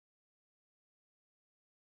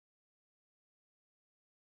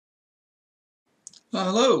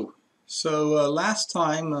Hello. So last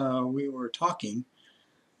time we were talking,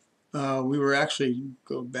 we were actually,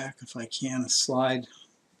 go back if I can, a slide,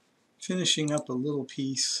 finishing up a little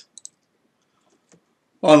piece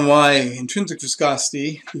on why intrinsic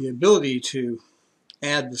viscosity, the ability to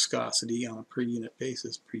add viscosity on a per unit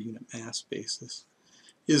basis, per unit mass basis,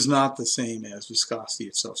 is not the same as viscosity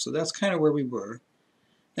itself. So that's kind of where we were.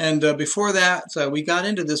 And before that, we got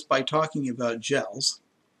into this by talking about gels.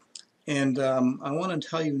 And I want to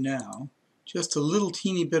tell you now just a little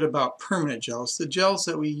teeny bit about permanent gels. The gels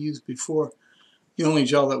that we used before, the only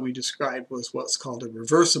gel that we described was what's called a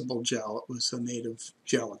reversible gel. It was made of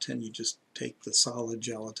gelatin. You just take the solid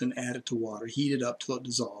gelatin, add it to water, heat it up till it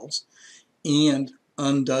dissolves, and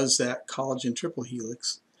undoes that collagen triple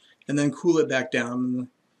helix, and then cool it back down. And the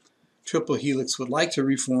triple helix would like to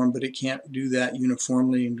reform, but it can't do that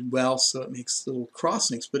uniformly and well, so it makes little cross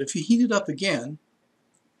links. But if you heat it up again,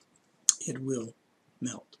 it will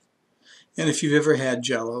melt. And if you've ever had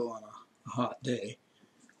Jell-O on a hot day,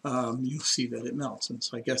 you'll see that it melts. And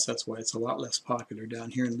so I guess that's why it's a lot less popular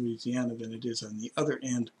down here in Louisiana than it is on the other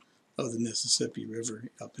end of the Mississippi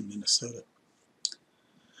River up in Minnesota.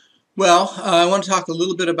 Well, I want to talk a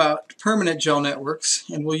little bit about permanent gel networks,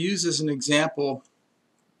 and we'll use as an example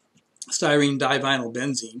styrene divinyl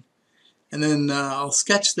benzene. And then I'll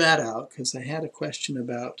sketch that out because I had a question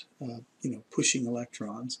about pushing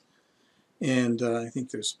electrons. And I think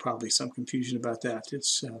there's probably some confusion about that.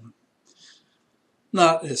 It's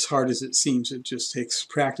not as hard as it seems. It just takes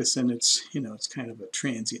practice, and it's kind of a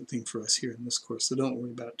transient thing for us here in this course. So don't worry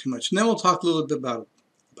about it too much. And then we'll talk a little bit about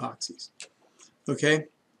epoxies. Okay,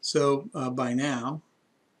 so by now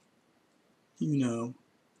you know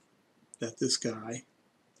that this guy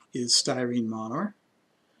is styrene monomer,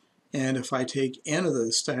 and if I take n of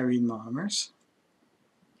those styrene monomers,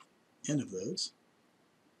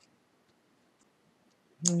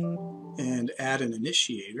 and add an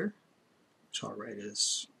initiator, which I'll write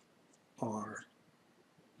as R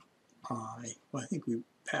I. Well, I think we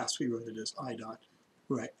wrote it as I dot.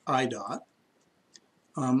 Right, I dot.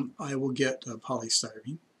 I will get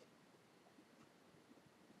polystyrene.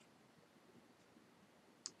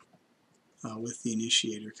 With the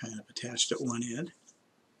initiator kind of attached at one end.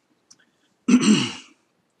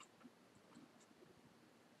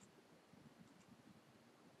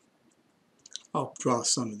 I'll draw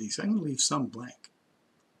some of these. I'm going to leave some blank.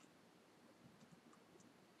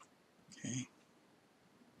 Okay.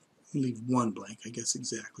 I'll leave one blank. I guess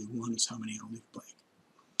exactly one is how many I'll leave blank.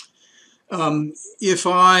 If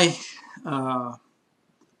I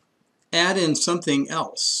add in something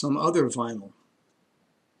else, some other vinyl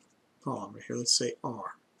polymer here, let's say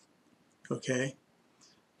R, okay,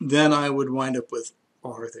 then I would wind up with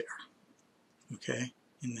R there, okay,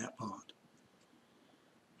 in that bond.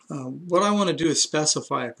 What I want to do is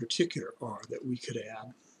specify a particular R that we could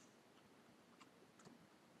add.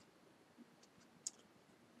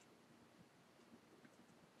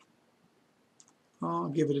 I'll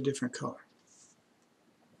give it a different color.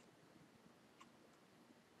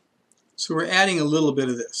 So we're adding a little bit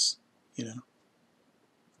of this,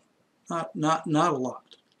 not a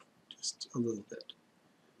lot, just a little bit.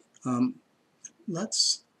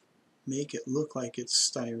 Let's make it look like it's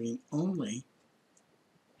styrene only.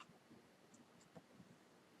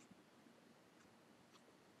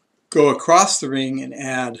 Go across the ring and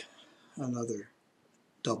add another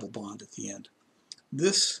double bond at the end.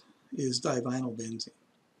 This is divinyl benzene.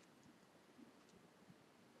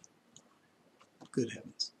 Good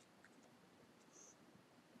heavens.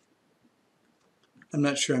 I'm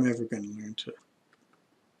not sure I'm ever going to learn to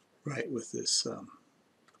write with this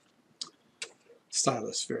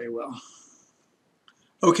stylus very well.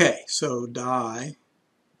 Okay, so divinyl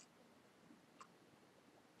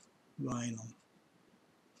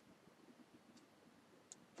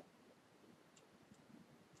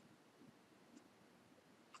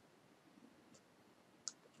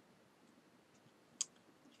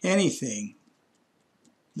anything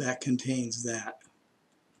that contains that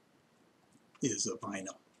is a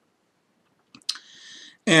vinyl.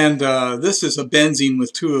 And this is a benzene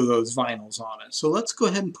with two of those vinyls on it. So let's go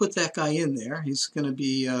ahead and put that guy in there. He's going to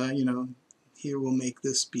be, here we'll make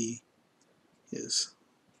this be his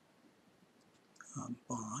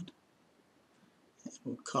bond. And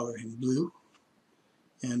we'll color him blue.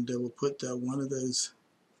 And we'll put one of those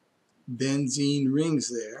benzene rings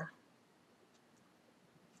there.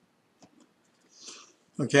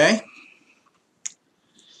 Okay.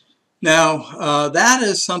 Now, that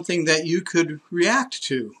is something that you could react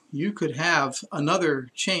to. You could have another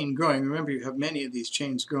chain growing. Remember, you have many of these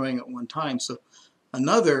chains growing at one time. So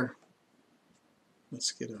another,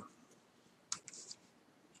 let's get a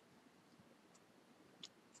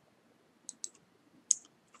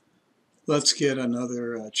Let's get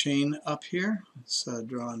another chain up here. Let's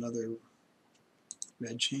draw another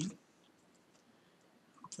red chain.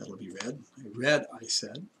 That'll be red. Red, I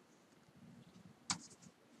said.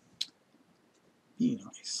 Be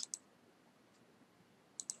nice.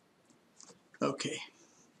 Okay.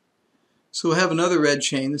 So we'll have another red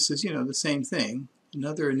chain. This is, the same thing.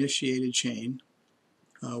 Another initiated chain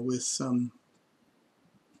with some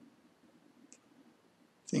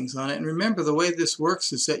things on it. And remember, the way this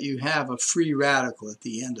works is that you have a free radical at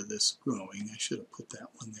the end of this growing. I should have put that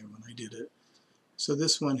one there when I did it. So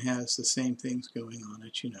this one has the same things going on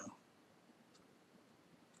it,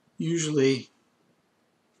 Usually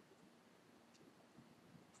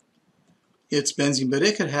it's benzene, but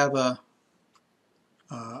it could have a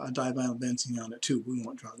divinyl benzene on it too. We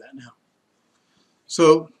won't draw that now.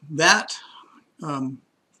 So that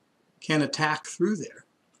can attack through there.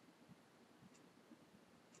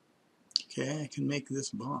 Okay, I can make this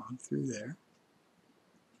bond through there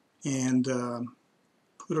and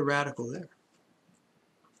put a radical there.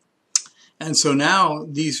 And so now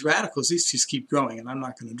these radicals, these just keep growing, and I'm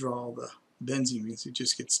not going to draw all the benzene rings. It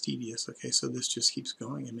just gets tedious. Okay, so this just keeps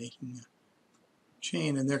going and making a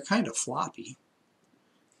chain, and they're kind of floppy.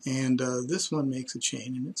 And this one makes a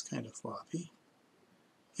chain, and it's kind of floppy.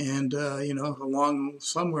 And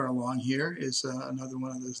somewhere along here is another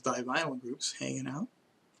one of those divinyl groups hanging out.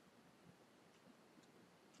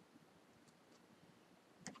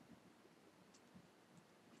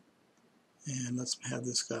 And let's have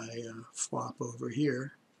this guy flop over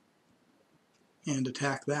here and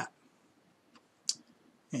attack that.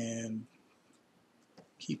 And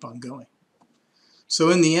keep on going. So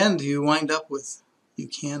in the end, you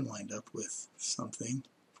can wind up with something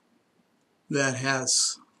that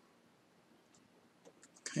has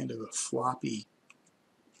kind of a floppy,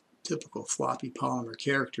 typical floppy polymer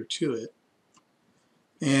character to it,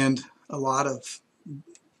 and a lot of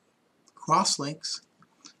crosslinks,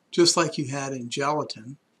 just like you had in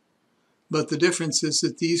gelatin, but the difference is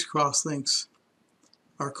that these crosslinks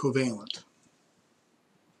are covalent.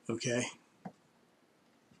 Okay?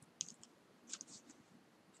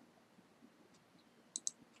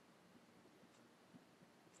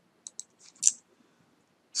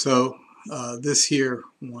 So this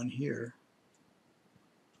one here,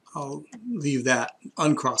 I'll leave that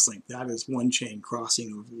uncrosslinked. That is one chain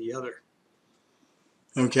crossing over the other.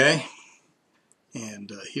 Okay?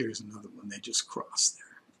 And here's another one. They just cross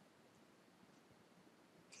there.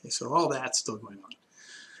 Okay, so all that's still going on.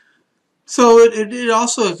 So it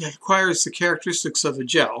also acquires the characteristics of a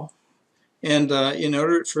gel. And in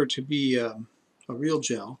order for it to be a real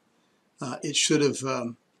gel, it should have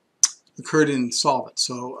occurred in solvent.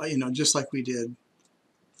 So, just like we did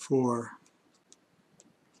for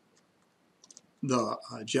the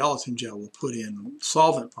gelatin gel, we'll put in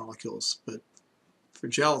solvent molecules, but for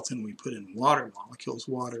gelatin we put in water molecules.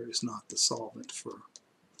 Water is not the solvent for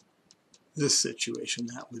this situation.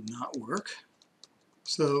 That would not work.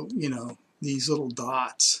 So, these little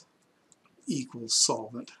dots equals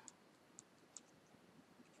solvent.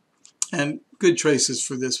 And good traces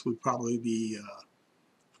for this would probably be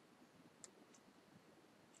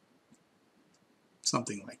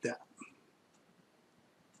something like that.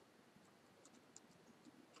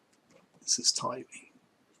 This is toluene.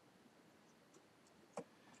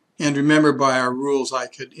 And remember, by our rules, I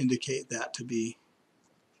could indicate that to be,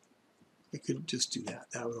 I could just do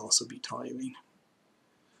that. That would also be toluene.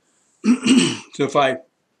 So if I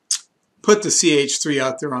put the CH3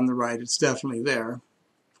 out there on the right, it's definitely there.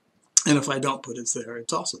 And if I don't put it there,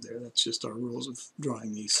 it's also there. That's just our rules of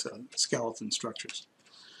drawing these skeleton structures.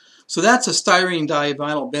 So that's a styrene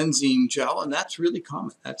divinyl benzene gel, and that's really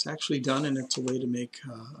common. That's actually done, and it's a way to make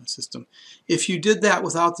a system. If you did that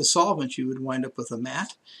without the solvent, you would wind up with a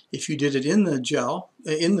matte. If you did it in the gel,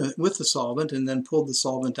 with the solvent, and then pulled the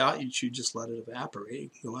solvent out, you should just let it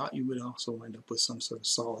evaporate, go out. You would also wind up with some sort of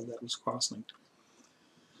solid that was cross-linked.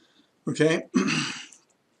 Okay.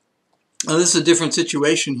 Now this is a different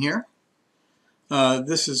situation here.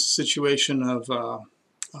 This is a situation of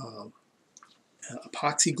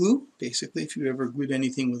epoxy glue, basically. If you ever glued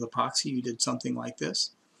anything with epoxy, you did something like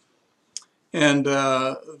this. And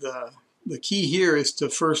the key here is to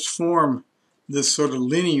first form this sort of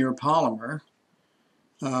linear polymer.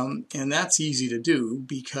 And that's easy to do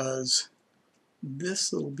because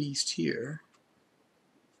this little beast here,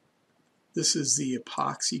 this is the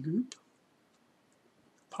epoxy group,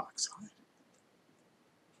 epoxide.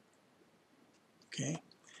 Okay,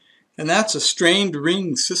 and that's a strained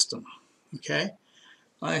ring system. Okay,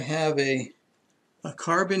 I have a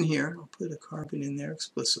carbon here. I'll put a carbon in there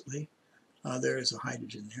explicitly. There is a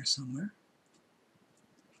hydrogen there somewhere.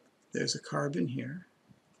 there's a carbon here,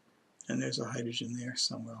 and there's a hydrogen there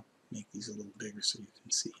somewhere. I'll make these a little bigger so you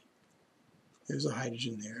can see. There's a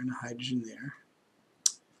hydrogen there and a hydrogen there.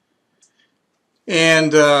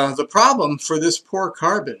 And the problem for this poor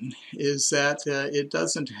carbon is that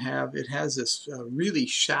it has this really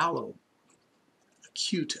shallow,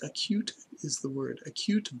 acute is the word,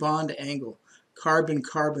 acute bond angle,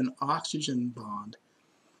 carbon-carbon-oxygen bond,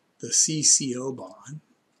 the CCO bond.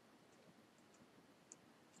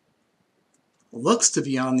 Looks to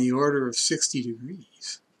be on the order of 60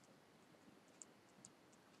 degrees.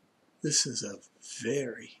 This is a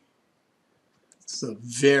very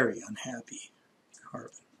unhappy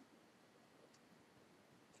carbon.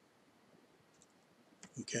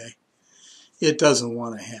 Okay? It doesn't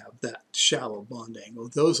want to have that shallow bond angle.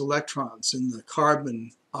 Those electrons in the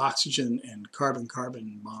carbon, oxygen, and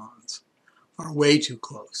carbon-carbon bonds are way too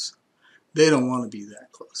close. They don't want to be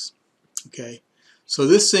that close. Okay? So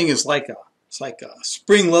this thing is like a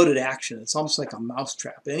spring-loaded action. It's almost like a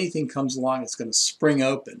mousetrap. Anything comes along, it's going to spring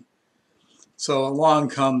open. So along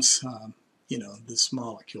comes, you know, this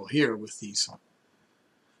molecule here with these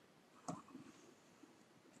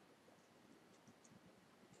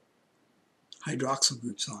hydroxyl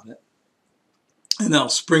groups on it, and they'll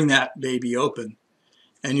spring that baby open,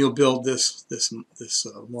 and you'll build this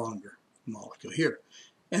longer molecule here,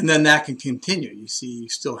 and then that can continue. You see, you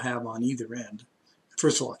still have on either end.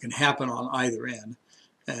 First of all, it can happen on either end,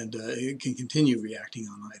 and it can continue reacting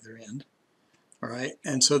on either end. All right,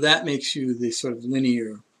 and so that makes you the sort of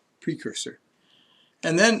linear precursor.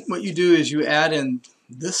 And then what you do is you add in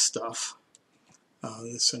this stuff.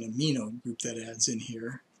 This is an amino group that adds in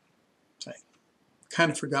here. I kind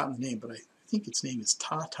of forgotten the name, but I think its name is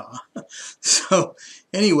Tata. So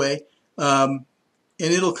anyway, and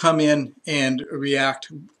it'll come in and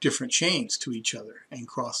react different chains to each other and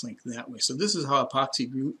cross-link that way. So this is how epoxy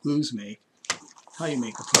glues make. How you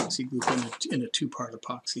make epoxy glue in a two-part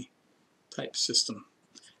epoxy type system.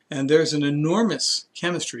 And there's an enormous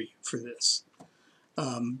chemistry for this.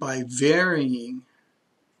 By varying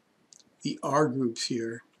the R groups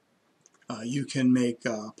here, you can make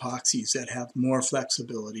epoxies that have more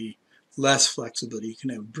flexibility, less flexibility. You can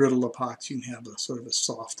have brittle epoxy, you can have a sort of a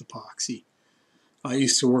soft epoxy. I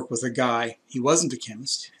used to work with a guy, he wasn't a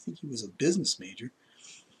chemist, I think he was a business major,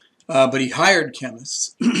 but he hired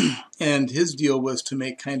chemists, and his deal was to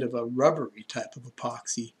make kind of a rubbery type of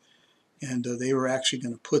epoxy, and they were actually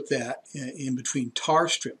going to put that in between tar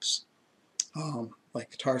strips,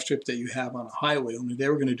 like a tar strip that you have on a highway, only they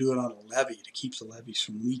were going to do it on a levee to keep the levees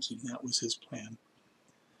from leaking. That was his plan.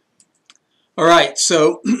 All right,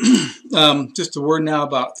 so just a word now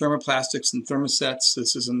about thermoplastics and thermosets.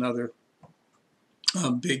 This is another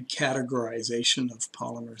big categorization of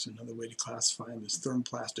polymers. Another way to classify them is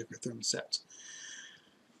thermoplastic or thermosets.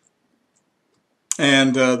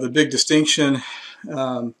 And the big distinction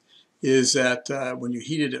is that when you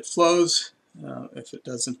heat it, it flows. If it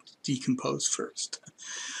doesn't decompose first.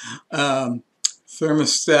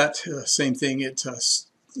 Thermoset, same thing. It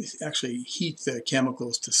actually heat the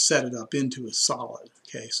chemicals to set it up into a solid.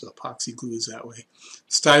 Okay, so epoxy glue is that way.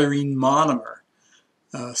 Styrene monomer.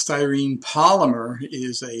 Styrene polymer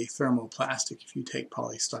is a thermoplastic. If you take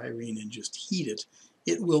polystyrene and just heat it,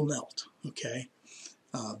 it will melt. Okay,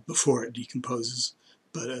 before it decomposes,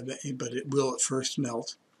 but it will at first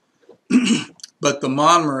melt. But the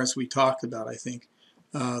monomer, as we talked about, I think,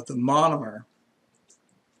 the monomer,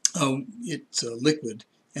 it's a liquid,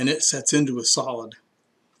 and it sets into a solid,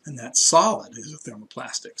 and that solid is a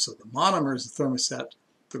thermoplastic. So the monomer is a thermoset,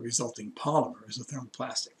 the resulting polymer is a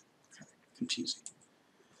thermoplastic. Kind of confusing.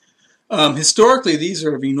 Historically, these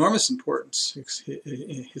are of enormous importance,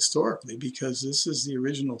 historically, because this is the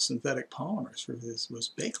original synthetic polymers for this was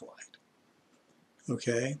Bakelite.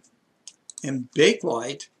 Okay, and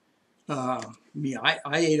Bakelite, I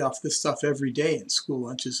ate off this stuff every day in school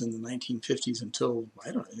lunches in the 1950s until,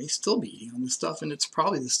 I don't know, they still be eating on this stuff, and it's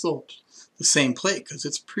probably still the same plate because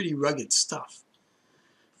it's pretty rugged stuff.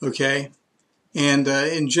 Okay, and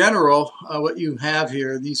in general, what you have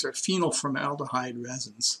here, these are phenylformaldehyde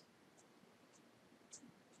resins.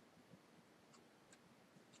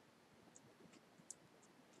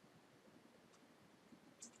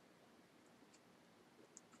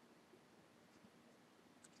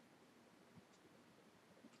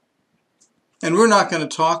 And we're not going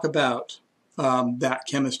to talk about that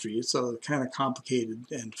chemistry. It's a kind of complicated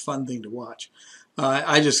and fun thing to watch.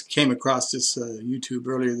 I just came across this YouTube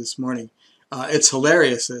earlier this morning. It's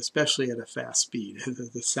hilarious, especially at a fast speed.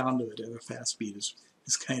 The sound of it at a fast speed is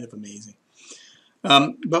kind of amazing.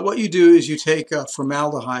 But what you do is you take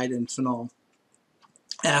formaldehyde and phenol,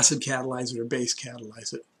 acid catalyze it or base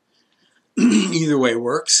catalyze it. Either way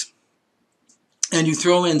works. And you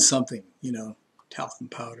throw in something, you know, talcum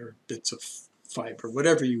powder, bits of fiber,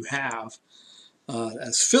 whatever you have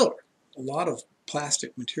as filler. A lot of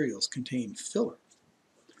plastic materials contain filler.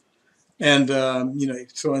 And, you know, you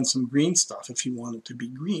throw in some green stuff if you want it to be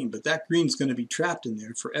green, but that green's going to be trapped in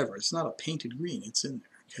there forever. It's not a painted green, it's in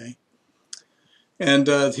there, okay? And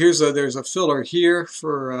there's a filler here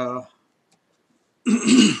for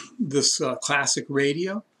this classic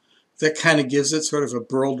radio that kind of gives it sort of a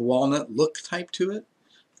burled walnut look type to it.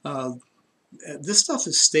 This stuff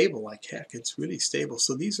is stable like heck. It's really stable.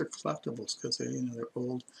 So these are collectibles because they're, you know, they're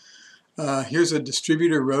old. Here's a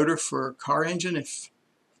distributor rotor for a car engine. If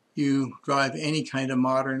you drive any kind of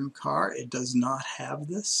modern car, it does not have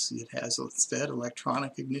this. It has instead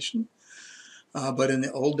electronic ignition. But in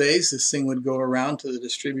the old days, this thing would go around to the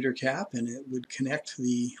distributor cap and it would connect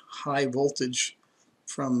the high voltage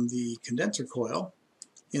from the condenser coil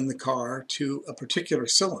in the car to a particular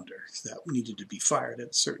cylinder that needed to be fired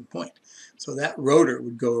at a certain point. So that rotor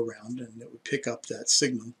would go around and it would pick up that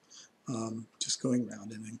signal just going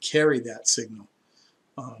around and then carry that signal.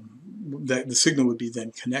 The signal would be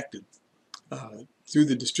then connected through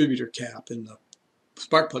the distributor cap and the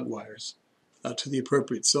spark plug wires to the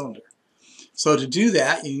appropriate cylinder. So to do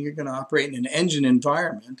that, you're going to operate in an engine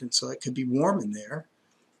environment, and so it could be warm in there.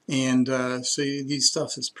 And so these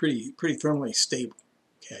stuff is pretty thermally stable.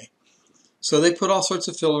 Okay, so they put all sorts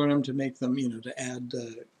of filler in them to make them, you know, to add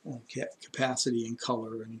capacity and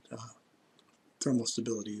color and thermal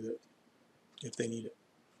stability that if they need it.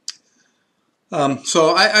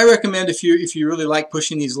 So I recommend if you really like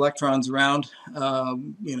pushing these electrons around,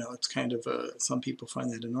 you know, it's kind of some people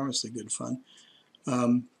find that enormously good fun.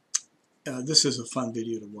 This is a fun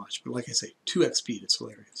video to watch, but like I say, 2x speed, it's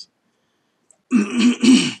hilarious.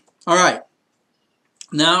 All right,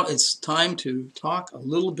 now it's time to talk a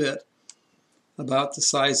little bit about the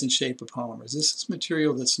size and shape of polymers. This is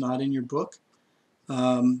material that's not in your book.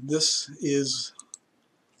 This is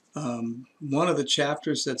one of the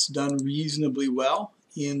chapters that's done reasonably well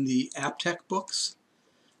in the AppTech books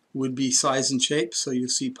would be size and shape. So you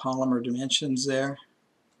see polymer dimensions there.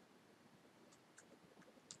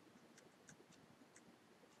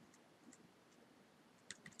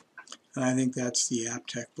 And I think that's the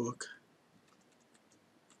AppTech book.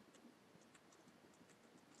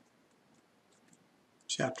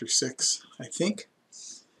 Chapter 6, I think.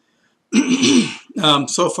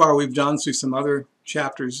 So far we've done through some other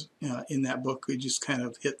chapters in that book. We just kind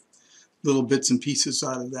of hit little bits and pieces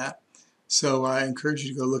out of that. So I encourage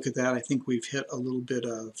you to go look at that. I think we've hit a little bit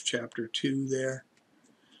of chapter 2 there.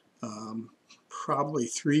 Probably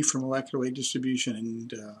 3 for molecular weight distribution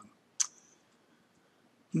and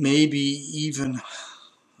maybe even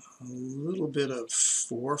a little bit of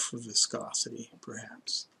 4 for viscosity,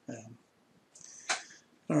 perhaps.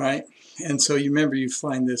 All right, and so you remember you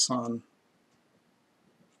find this on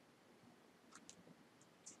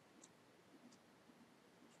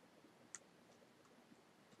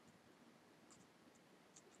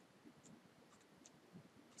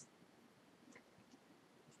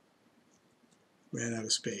ran out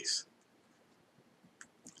of space.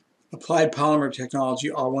 Applied Polymer Technology,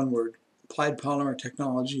 all one word,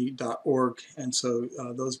 appliedpolymertechnology.org, and so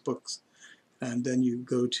those books, and then you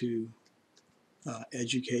go to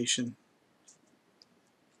education,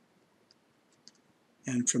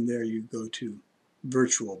 and from there you go to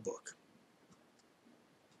virtual book.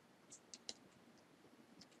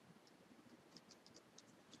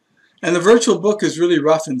 And the virtual book is really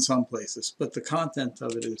rough in some places, but the content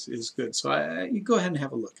of it is good. So you go ahead and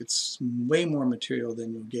have a look. It's way more material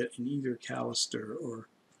than you'll get in either Callister or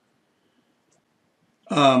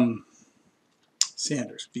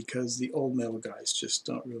Sanders, because the old metal guys just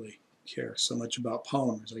don't really care so much about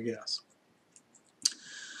polymers, I guess.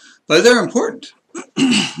 But they're important.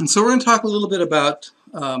 And so we're going to talk a little bit about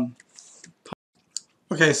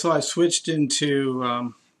okay, so I switched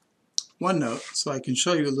into OneNote so I can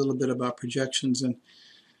show you a little bit about projections, and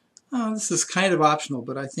this is kind of optional,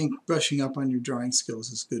 but I think brushing up on your drawing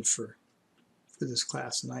skills is good for this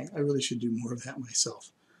class, and I really should do more of that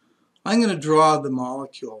myself. I'm going to draw the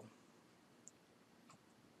molecule.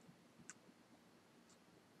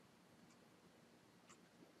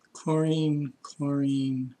 Chlorine,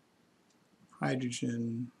 chlorine,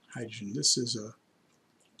 hydrogen, hydrogen. This is a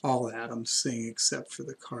all atoms thing except for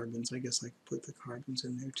the carbons. I guess I could put the carbons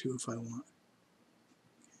in there too if I want.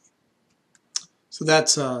 So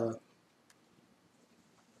that's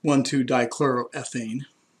 1,2-dichloroethane.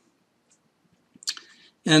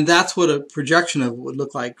 And that's what a projection of it would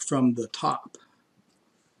look like from the top.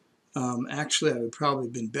 Actually, I would probably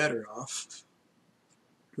have been better off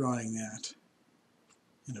drawing that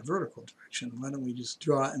in a vertical direction. Why don't we just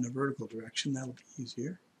draw it in a vertical direction? That'll be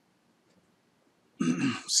easier.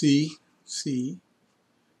 C, C,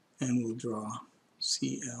 and we'll draw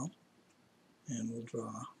Cl, and we'll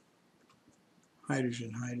draw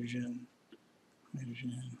hydrogen, hydrogen,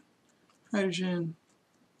 hydrogen, hydrogen,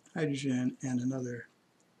 hydrogen, and another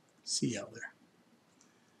Cl there.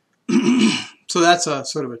 So that's a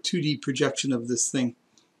sort of a 2D projection of this thing.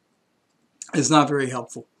 It's not very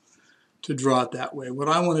helpful to draw it that way. What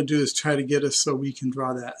I want to do is try to get us so we can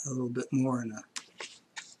draw that a little bit more in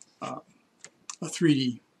a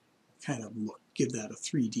 3D kind of look. Give that a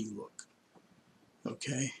 3D look.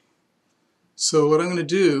 Okay. So what I'm going to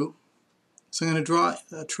do is I'm going to draw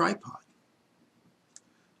a tripod.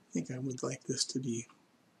 I think I would like this to be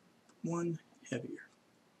one heavier.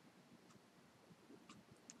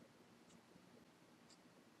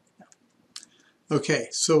 Okay,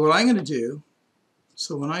 so what I'm going to do,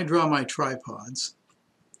 so when I draw my tripods,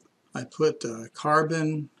 I put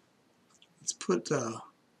carbon, let's put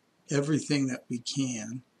everything that we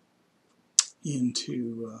can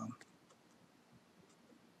into,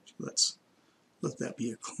 let's let that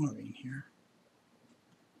be a chlorine here.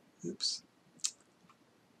 Oops.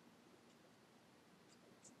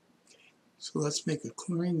 Okay, so let's make a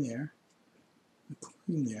chlorine there, a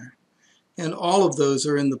chlorine there. And all of those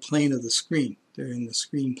are in the plane of the screen. They're in the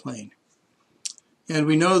screen plane. And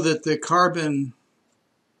we know that the carbon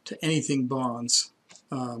to anything bonds,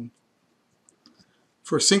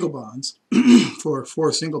 for single bonds, for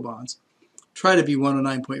 4 single bonds, try to be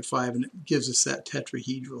 109.5, and it gives us that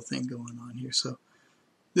tetrahedral thing going on here. So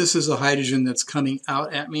this is a hydrogen that's coming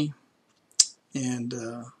out at me, and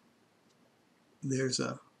there's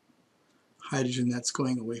a hydrogen that's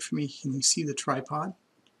going away from me. Can you see the tripod?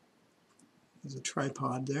 There's a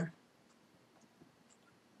tripod there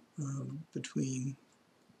between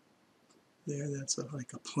there. That's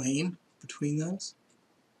like a plane between those.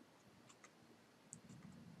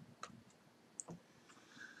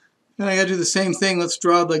 And I got to do the same thing. Let's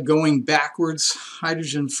draw the going backwards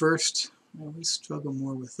hydrogen first. I always struggle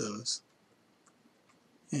more with those.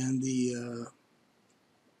 And the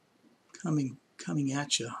coming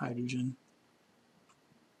at you hydrogen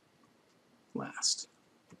last.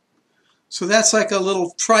 So that's like a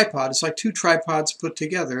little tripod. It's like 2 tripods put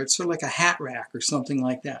together. It's sort of like a hat rack or something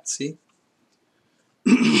like that, see?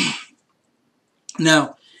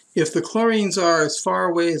 Now, if the chlorines are as far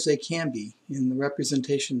away as they can be in the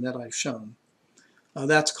representation that I've shown,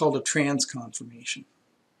 that's called a trans conformation.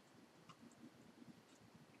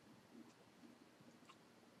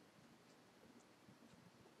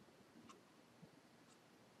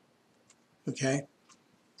 Okay?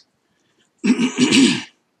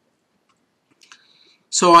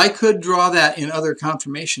 So I could draw that in other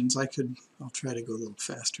conformations. I'll try to go a little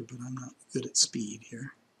faster, but I'm not good at speed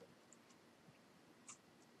here.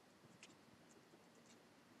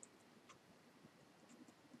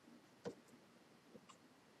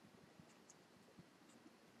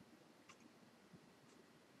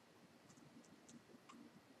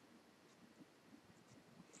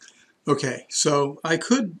 Okay, so I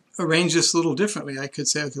could arrange this a little differently. I could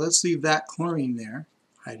say, okay, let's leave that chlorine there,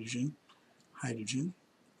 hydrogen, hydrogen.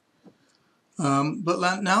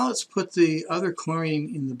 But now let's put the other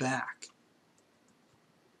chlorine in the back.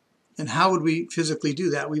 And how would we physically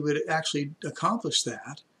do that? We would actually accomplish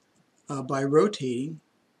that by rotating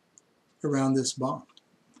around this bond.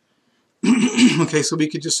 Okay, so we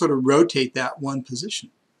could just sort of rotate that one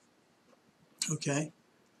position. Okay?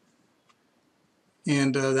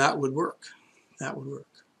 And that would work. That would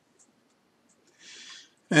work.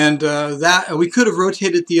 And that we could have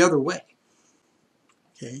rotated the other way.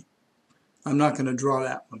 Okay? I'm not going to draw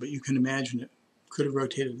that one, but you can imagine it could have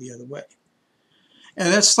rotated the other way.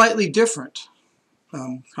 And that's slightly different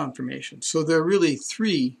conformations. So there are really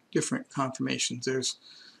 3 different conformations. There's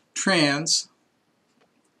trans,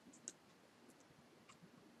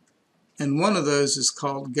 and one of those is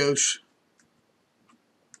called gauche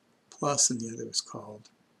plus, and the other is called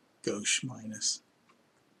gauche minus.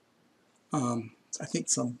 I think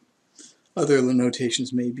some other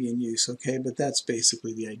notations may be in use, okay, but that's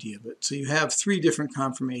basically the idea of it. So you have 3 different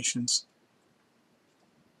conformations.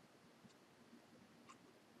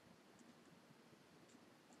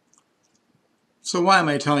 So why am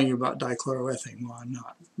I telling you about dichloroethane? Well, I'm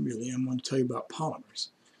not really. I'm going to tell you about polymers.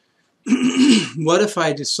 What if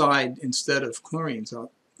I decide, instead of chlorines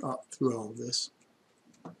through all of this,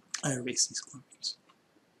 I erase these chlorines.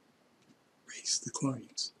 Erase the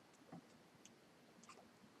chlorines.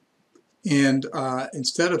 And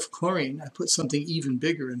instead of chlorine, I put something even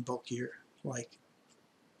bigger and bulkier, like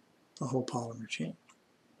the whole polymer chain.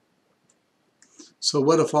 So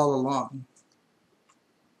what if all along,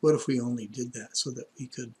 what if we only did that so that we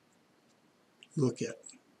could look at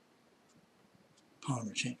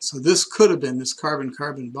polymer chains? So this could have been, this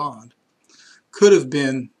carbon-carbon bond, could have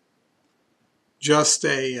been just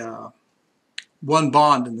a one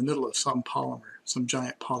bond in the middle of some polymer, some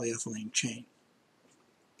giant polyethylene chain.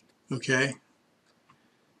 Okay?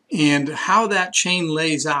 And how that chain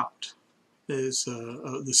lays out is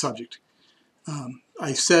the subject.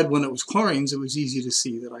 I said when it was chlorines, it was easy to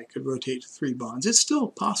see that I could rotate 3 bonds. It's still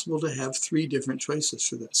possible to have 3 different choices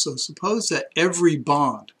for this. So suppose that every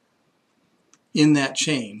bond in that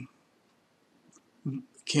chain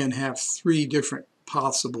can have 3 different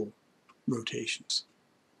possible rotations.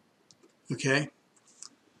 Okay?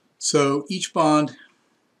 So each bond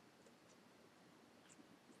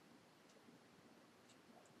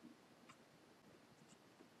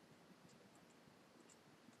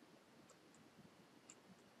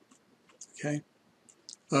okay?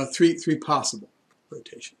 Three possible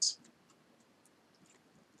rotations.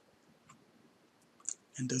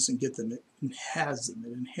 And doesn't get them, it has them,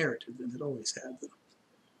 it inherited them, it always had them.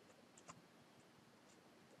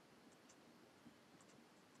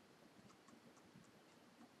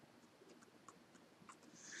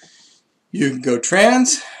 You can go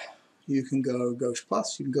trans, you can go gauche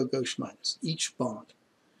plus, you can go gauche minus, each bond.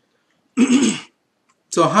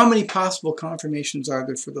 So how many possible conformations are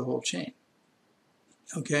there for the whole chain?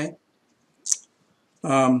 Okay.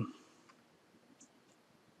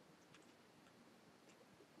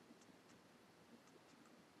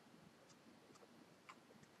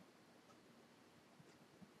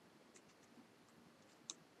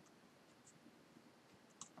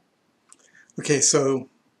 Okay, so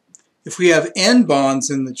if we have n bonds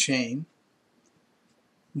in the chain,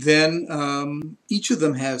 then each of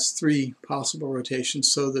them has 3 possible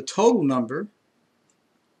rotations. So the total number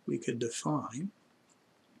we could define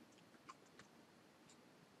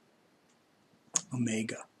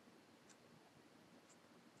omega.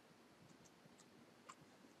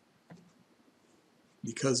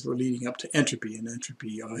 Because we're leading up to entropy, and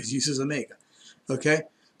entropy always uses omega. Okay,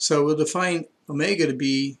 so we'll define omega to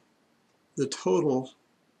be the total,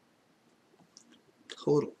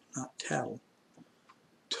 not tattle,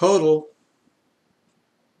 total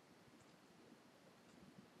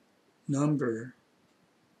number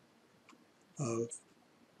of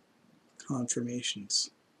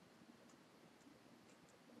conformations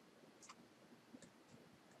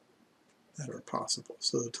that are possible.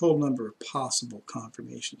 So the total number of possible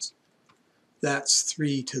conformations, that's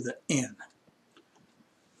 3 to the n.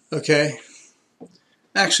 Okay,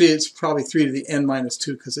 actually it's probably 3 to the n minus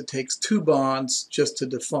 2 because it takes 2 bonds just to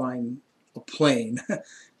define a plane.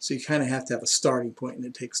 So you kind of have to have a starting point, and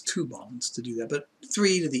it takes 2 bonds to do that. But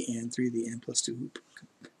 3 to the n plus 2,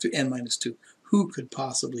 to n minus 2. Who could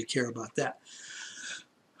possibly care about that?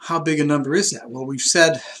 How big a number is that? Well, we've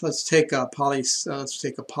said let's take a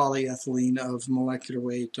polyethylene of molecular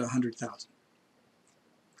weight 100,000.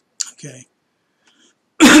 Okay.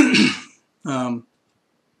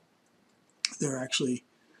 There are actually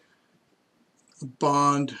a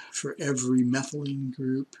bond for every methylene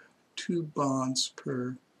group, 2 bonds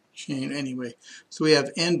per chain. Anyway, so we have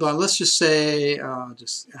n bond. Let's just say,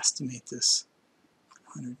 just estimate this,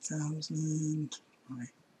 100,000 by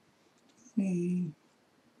 3.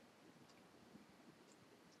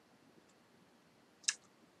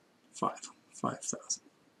 5,000.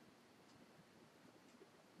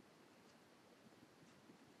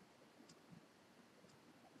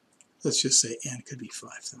 Let's just say n could be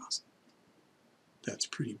 5,000. That's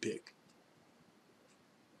pretty big.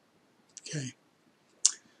 Okay.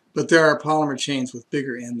 But there are polymer chains with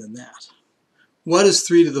bigger n than that. What is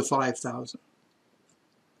 3 to the 5,000?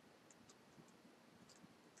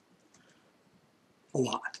 A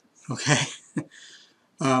lot. Okay.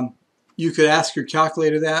 You could ask your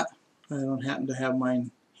calculator that. I don't happen to have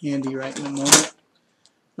mine handy right in the moment.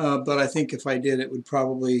 But I think if I did, it would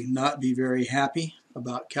probably not be very happy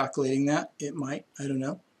about calculating that. It might. I don't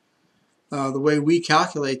know. The way we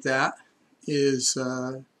calculate that is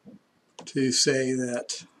to say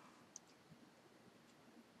that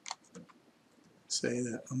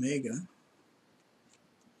omega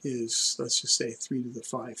is, let's just say 3 to the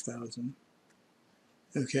 5,000.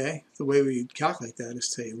 Okay, the way we calculate that is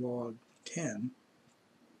to say log 10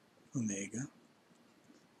 omega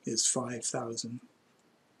is 5,000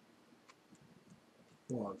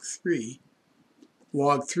 log 3.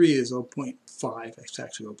 Log 3 is 0.5, it's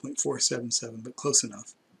actually 0.477, but close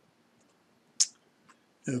enough.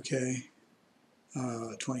 Okay,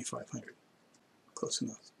 2,500, close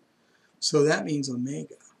enough. So that means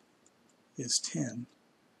omega is 10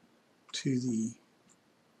 to the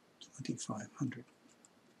 2,500.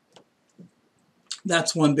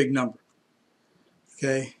 That's one big number.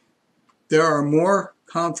 Okay, there are more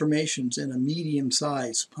conformations in a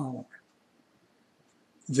medium-sized polymer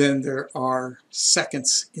than there are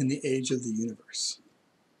seconds in the age of the universe.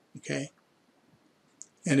 Okay,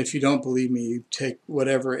 and if you don't believe me, you take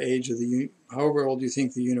whatever age of the however old you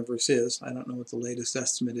think the universe is. I don't know what the latest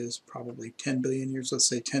estimate is. Probably 10 billion years. Let's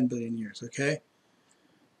say 10 billion years. Okay,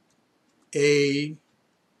 A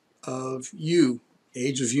of U,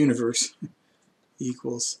 age of universe,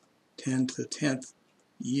 equals 10 to the 10th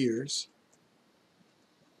years.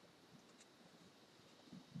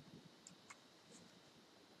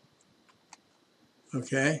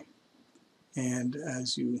 Okay, and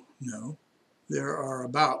as you know, there are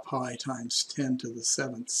about pi times 10 to the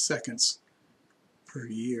 7th seconds per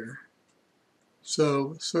year.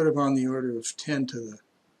 So sort of on the order of 10 to the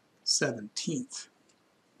 17th.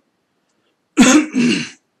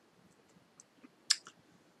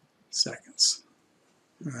 seconds.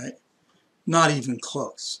 All right, not even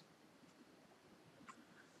close.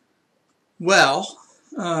 Well,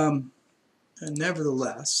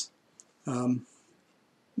 nevertheless,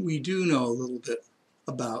 we do know a little bit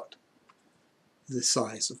about the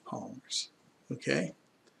size of polymers. Okay,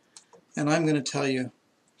 and I'm going to tell you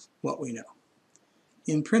what we know.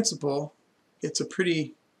 In principle, it's a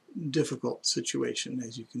pretty difficult situation.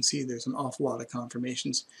 As you can see, there's an awful lot of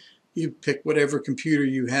conformations. You pick whatever computer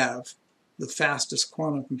you have, the fastest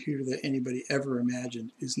quantum computer that anybody ever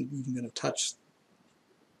imagined isn't even going to touch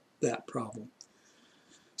that problem.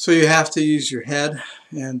 So you have to use your head,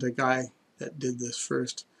 and the guy that did this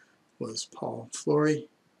first was Paul Flory.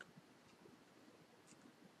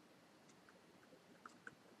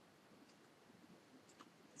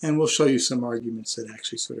 And we'll show you some arguments that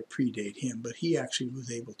actually sort of predate him, but he actually was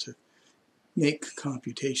able to make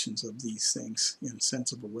computations of these things in a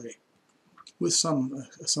sensible way, with some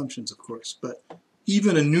assumptions, of course. But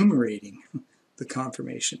even enumerating the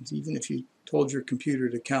conformations, even if you told your computer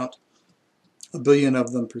to count 1 billion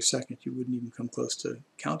of them per second, you wouldn't even come close to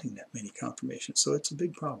counting that many conformations. So it's a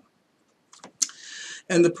big problem.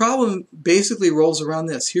 And the problem basically rolls around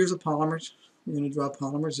this. Here's a polymer. We're going to draw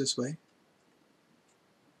polymers this way.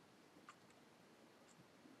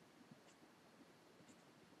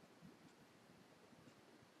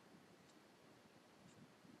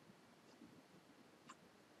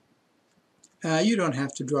 You don't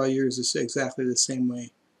have to draw yours exactly the same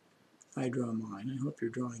way I draw mine. I hope you're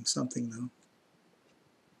drawing something, though.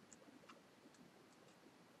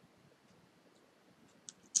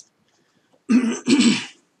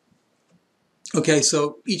 Okay,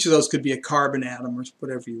 so each of those could be a carbon atom or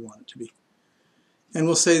whatever you want it to be. And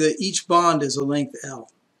we'll say that each bond is a length L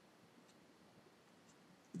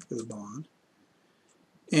for the bond.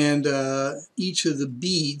 And each of the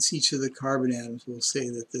beads, each of the carbon atoms, will say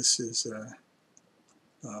that this is,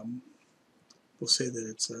 we'll say that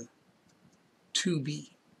it's a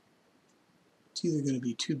 2B. It's either going to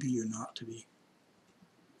be 2B or not to be.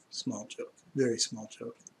 Small joke, very small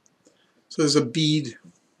joke. So there's a bead,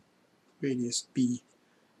 radius B,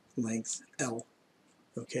 length L.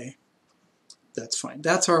 Okay, that's fine.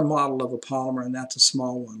 That's our model of a polymer, and that's a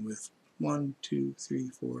small one with 1, 2, 3,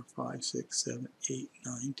 4, 5, 6, 7, 8,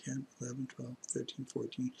 9, 10, 11, 12, 13,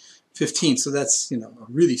 14, 15. So that's, you know, a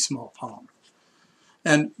really small polymer.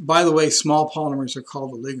 And by the way, small polymers are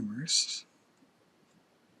called oligomers.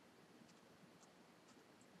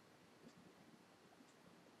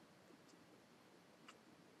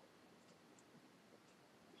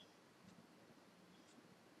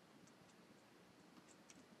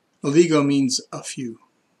 Oligo means a few.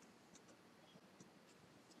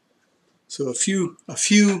 So a few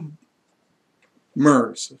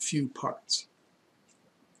mers, a few parts.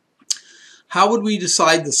 How would we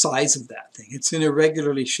decide the size of that thing? It's an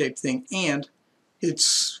irregularly shaped thing, and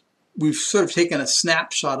we've sort of taken a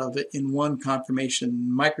snapshot of it in one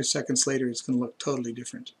conformation. Microseconds later, it's going to look totally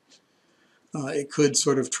different. It could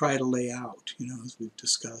sort of try to lay out, you know, as we've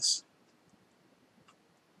discussed.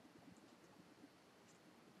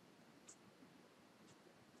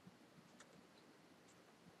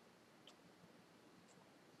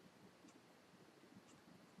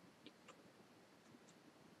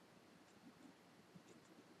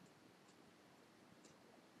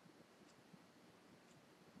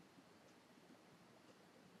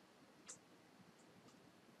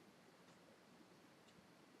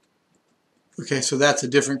 Okay, so that's a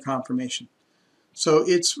different conformation. So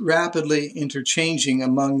it's rapidly interchanging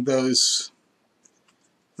among those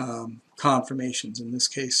conformations. In this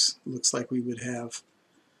case, it looks like we would have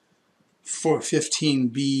 15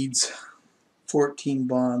 beads, 14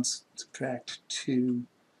 bonds, subtract 2,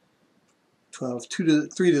 12, 2 to the,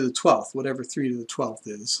 3 to the 12th, whatever 3 to the 12th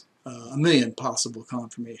is. A million possible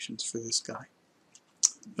conformations for this guy.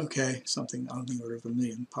 Okay, something on the order of a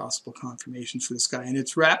million possible conformations for this guy. And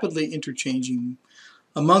it's rapidly interchanging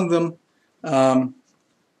among them.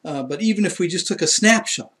 But even if we just took a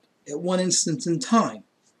snapshot at one instance in time,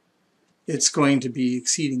 it's going to be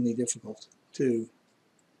exceedingly difficult to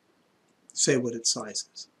say what its size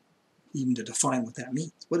is, even to define what that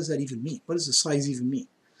means. What does that even mean? What does the size even mean?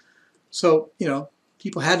 So, you know,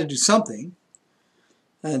 people had to do something.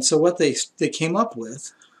 And so what they came up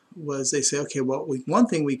with was they say, okay, well, one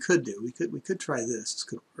thing we could do, we could try this. This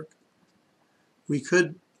could work. We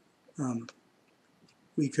could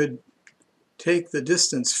take the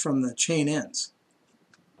distance from the chain ends.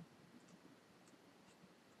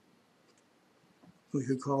 We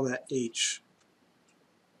could call that h.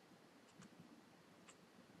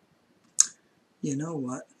 You know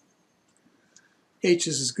what? H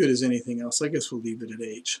is as good as anything else. I guess we'll leave it at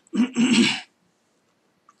h.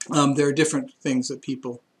 There are different things that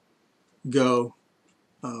people go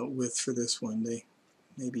with for this one. They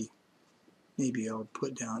maybe I'll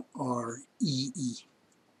put down REE.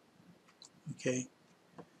 Okay.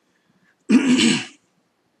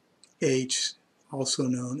 H, also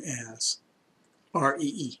known as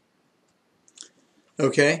REE.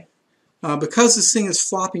 Okay. Because this thing is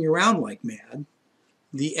flopping around like mad,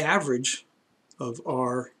 the average of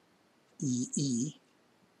REE,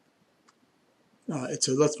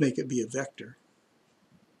 let's make it be a vector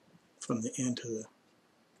from the end to the,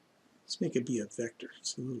 let's make it be a vector.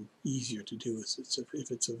 It's a little easier to do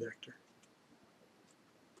if it's a vector.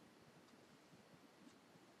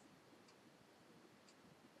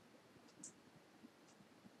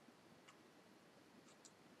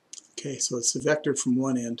 Okay, so it's a vector from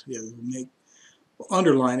one end to the other. We'll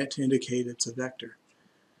underline it to indicate it's a vector.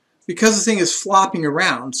 Because the thing is flopping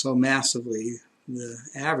around so massively, the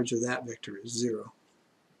average of that vector is 0.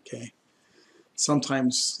 Okay.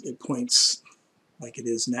 Sometimes it points like it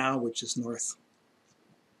is now, which is northwest.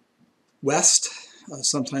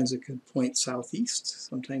 Sometimes it could point southeast.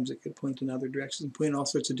 Sometimes it could point in other directions, point in all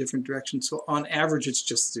sorts of different directions. So on average, it's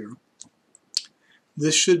just 0.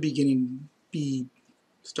 This should be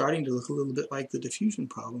starting to look a little bit like the diffusion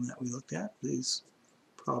problem that we looked at. These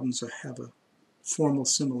problems have a formal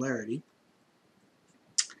similarity.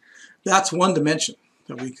 That's one dimension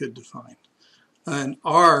that we could define. And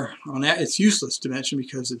R, it's useless dimension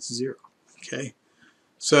because it's 0. Okay,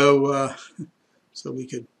 so so we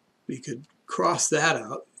could cross that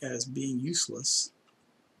out as being useless.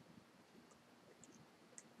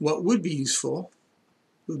 What would be useful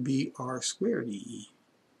would be R squared EE.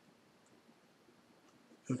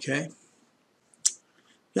 Okay,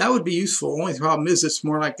 that would be useful. Only problem is it's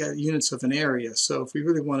more like units of an area. So if we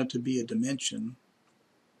really want it to be a dimension,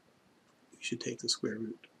 we should take the square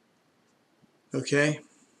root. Okay.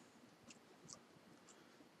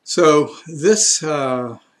 So this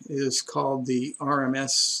is called the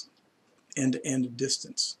RMS end-to-end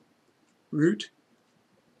distance. Root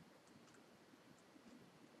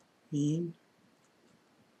mean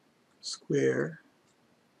square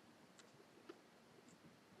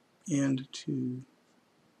end to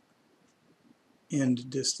end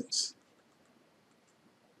distance.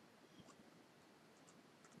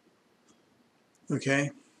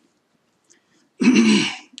 Okay.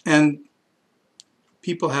 And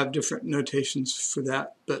people have different notations for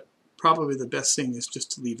that, but probably the best thing is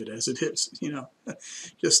just to leave it as it is, you know.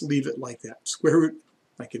 Just leave it like that, square root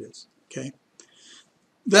like it is, okay?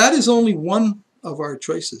 That is only one of our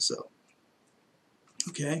choices, though,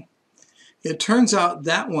 okay? It turns out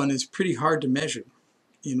that one is pretty hard to measure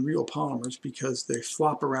in real polymers because they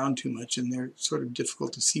flop around too much and they're sort of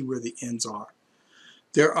difficult to see where the ends are.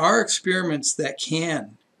 There are experiments that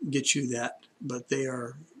can get you that, but they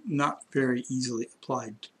are not very easily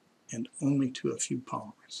applied and only to a few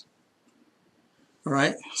polymers. All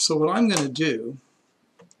right, so what I'm going to do,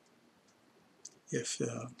 if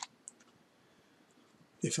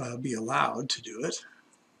I'll be allowed to do it,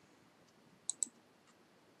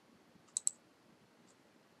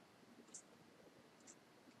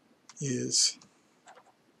 is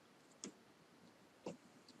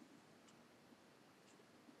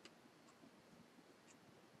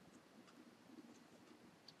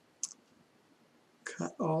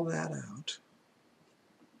cut all that out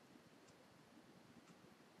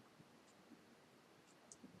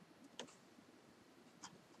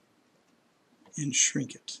and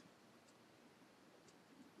shrink it.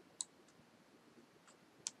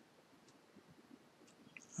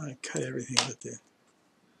 I cut everything but the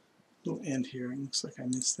little end here. It looks like I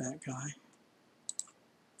missed that guy.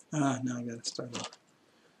 Now I got to start over.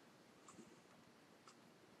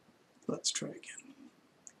 Let's try again.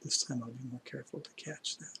 This time I'll be more careful to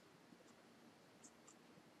catch that.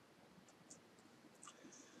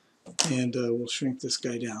 And we'll shrink this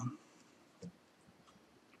guy down.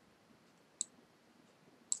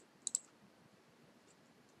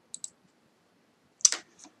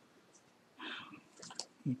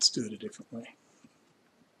 Let's do it a different way.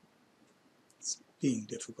 It's being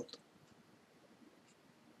difficult.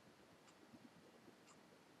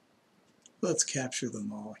 Let's capture the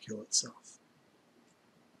molecule itself.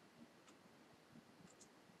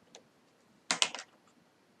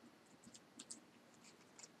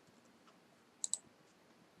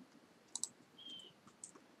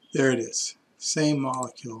 There it is. Same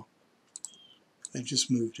molecule. I just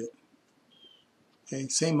moved it. Okay,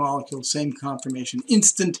 same molecule, same conformation,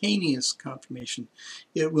 instantaneous conformation.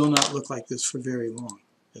 It will not look like this for very long,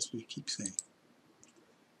 as we keep saying.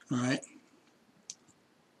 All right?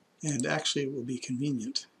 And actually it will be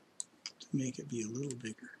convenient to make it be a little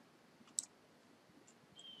bigger.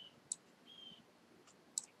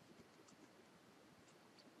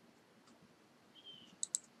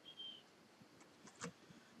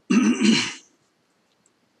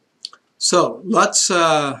 So let's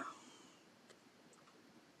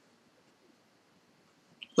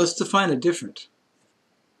define a different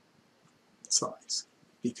size,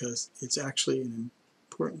 because it's actually an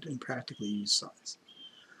important and practically used size.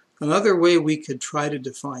 Another way we could try to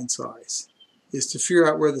define size is to figure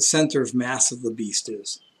out where the center of mass of the beast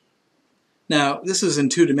is. Now, this is in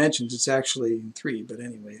 2 dimensions. It's actually in 3, but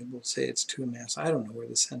anyway, we'll say it's 2 mass. I don't know where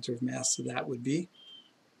the center of mass of that would be.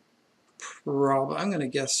 Probably, I'm going to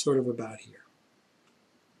guess sort of about here,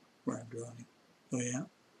 where I'm drawing. Oh yeah?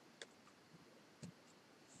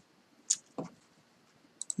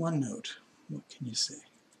 One note. What can you say?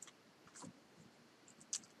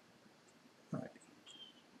 All right.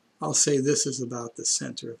 I'll say this is about the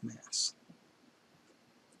center of mass.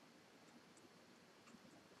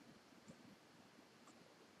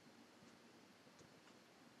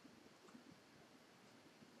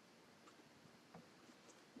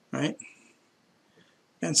 Right?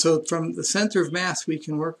 And so from the center of mass, we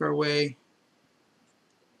can work our way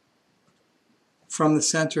from the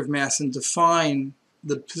center of mass and define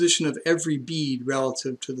the position of every bead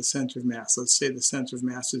relative to the center of mass. Let's say the center of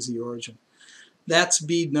mass is the origin. That's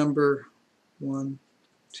bead number 1,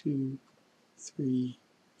 2, 3,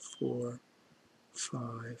 4,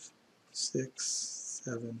 5, 6,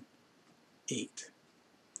 7, 8.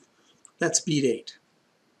 That's bead 8.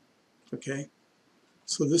 Okay?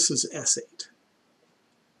 So this is S8.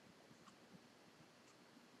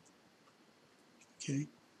 Okay?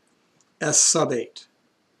 S sub 8.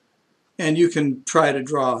 And you can try to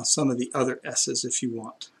draw some of the other S's if you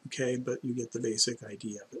want, okay? But you get the basic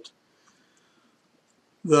idea of it.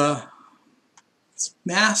 The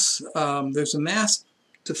mass, there's a mass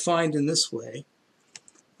defined in this way.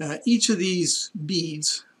 Each of these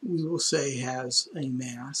beads, we will say, has a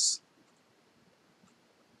mass.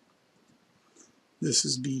 This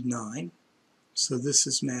is bead 9, so this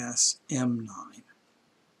is mass M9,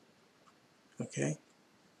 okay?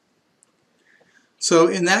 So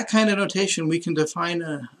in that kind of notation, we can define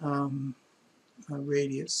a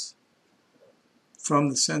radius from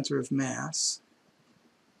the center of mass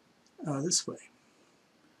this way.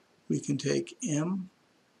 We can take M1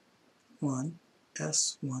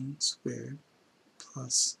 S1 squared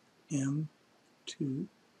plus M2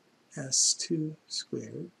 S2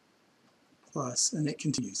 squared plus, and it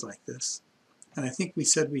continues like this. And I think we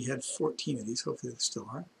said we had 14 of these. Hopefully there still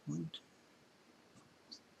are. 1, 2,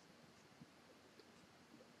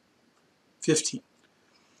 15.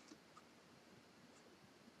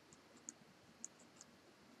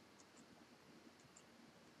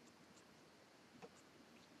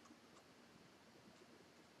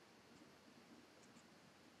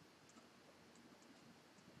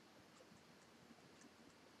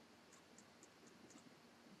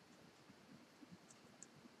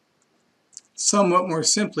 Somewhat more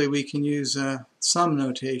simply, we can use sum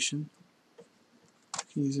notation.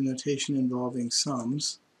 We can use a notation involving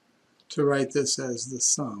sums to write this as the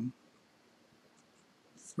sum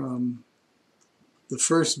from the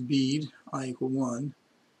first bead, I equal 1,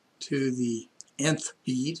 to the nth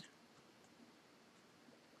bead,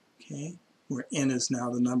 okay, where n is now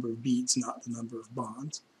the number of beads, not the number of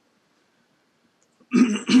bonds,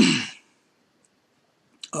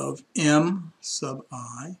 of m sub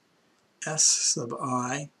I s sub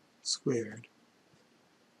I squared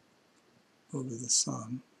over the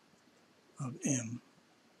sum of m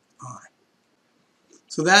I.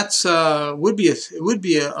 So that's would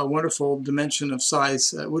be a wonderful dimension of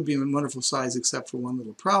size. It would be a wonderful size, except for one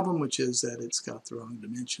little problem, which is that it's got the wrong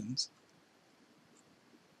dimensions.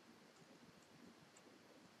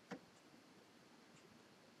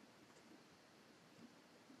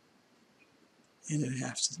 And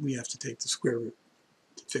we have to take the square root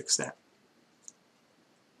to fix that.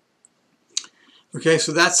 Okay,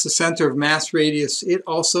 so that's the center of mass radius. It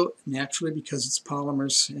also, naturally, because it's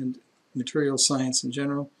polymers and material science in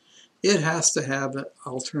general, it has to have an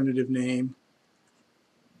alternative name.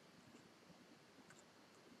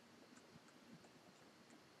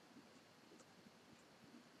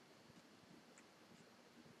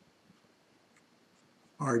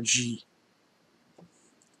 RG.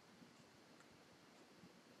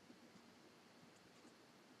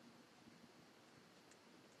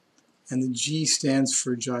 And the G stands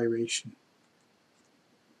for gyration.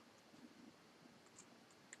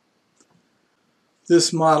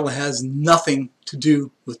 This model has nothing to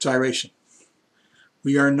do with gyration.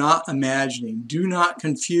 We are not imagining. Do not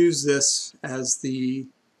confuse this as the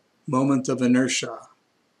moment of inertia,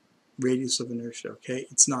 radius of inertia, okay?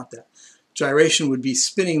 It's not that. Gyration would be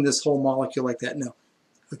spinning this whole molecule like that. No,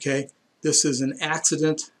 okay? This is an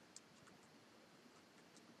accident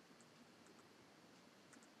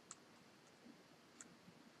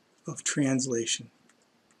of translation,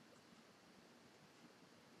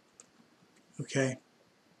 okay?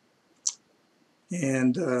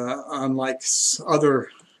 And unlike other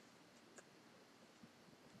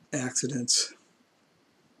accidents,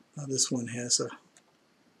 this one has a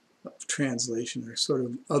translation or sort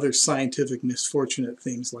of other scientific misfortunate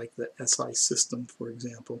things like the SI system, for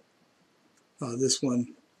example. This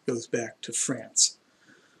one goes back to France.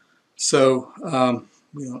 So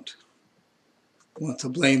we don't want to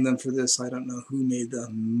blame them for this. I don't know who made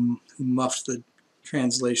who muffed the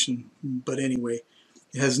translation, but anyway,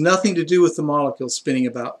 it has nothing to do with the molecule spinning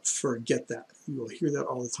about. Forget that. You will hear that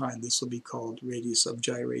all the time. This will be called radius of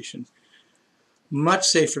gyration. Much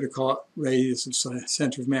safer to call it radius of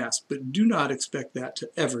center of mass, but do not expect that to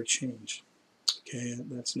ever change. Okay,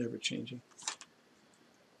 that's never changing.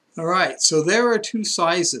 All right, so there are two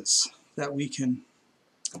sizes that we can,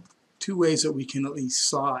 two ways that we can at least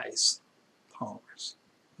size polymers.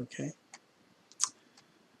 Okay.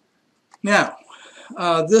 Now,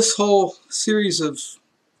 this whole series of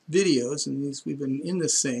videos, and these we've been in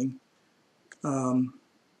this thing,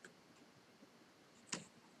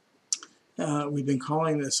 we've been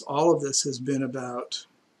calling this, all of this has been about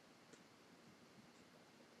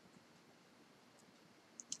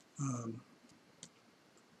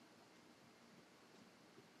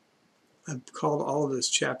I've called all of this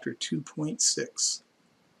chapter 2.6.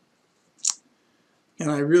 And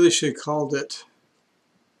I really should have called it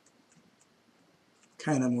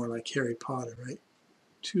kind of more like Harry Potter, right?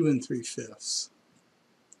 2 3/5.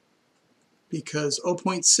 Because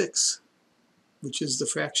 0.6, which is the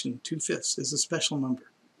fraction 2/5, is a special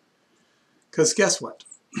number. Because guess what?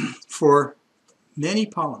 For many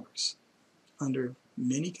polymers, under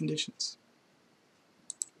many conditions,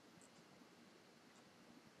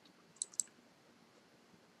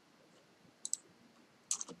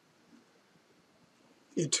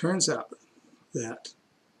 it turns out that,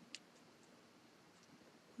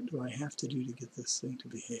 what do I have to do to get this thing to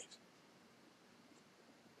behave?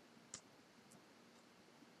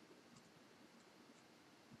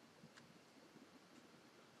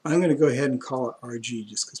 I'm going to go ahead and call it RG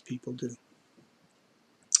just because people do.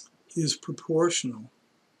 Is proportional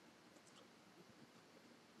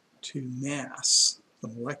to mass, the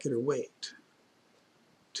molecular weight,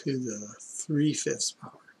 to the 3/5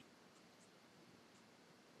 power.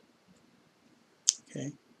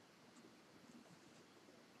 Okay?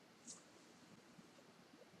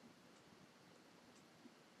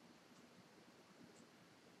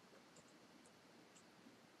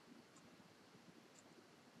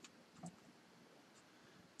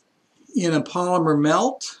 In a polymer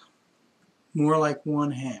melt, more like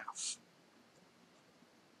 1/2.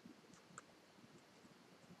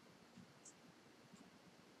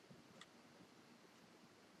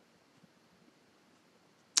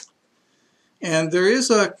 And there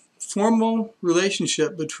is a formal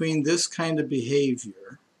relationship between this kind of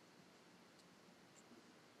behavior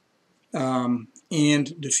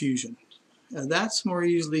and diffusion. That's more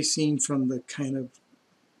easily seen from the kind of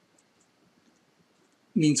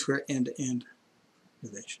mean square end-to-end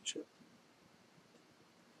relationship.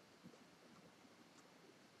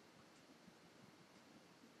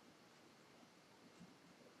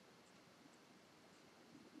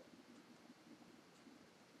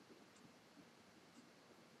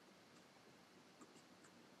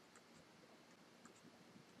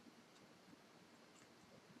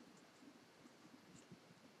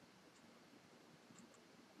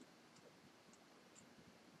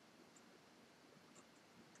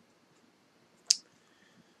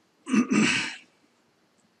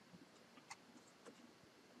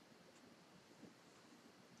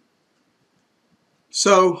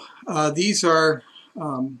 So these are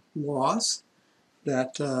laws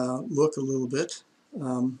that look a little bit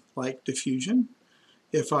like diffusion.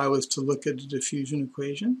 If I was to look at a diffusion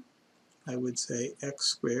equation, I would say x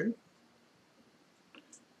squared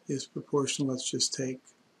is proportional. Let's just take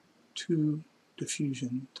 2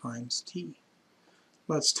 diffusion times t.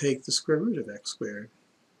 Let's take the square root of x squared.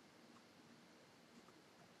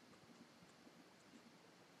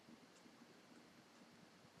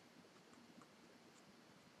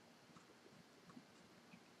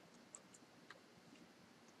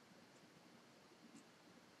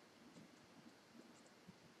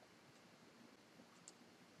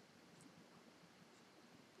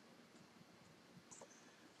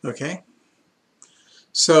 Okay,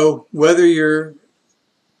 so whether you're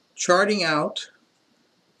charting out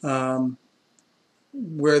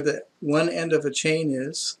where the one end of a chain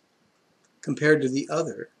is compared to the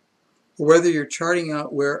other, or whether you're charting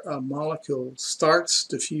out where a molecule starts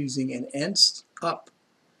diffusing and ends up,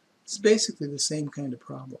 it's basically the same kind of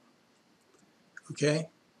problem. Okay,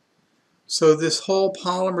 so this whole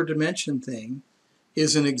polymer dimension thing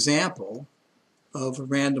is an example of a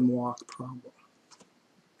random walk problem.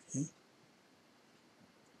 Okay.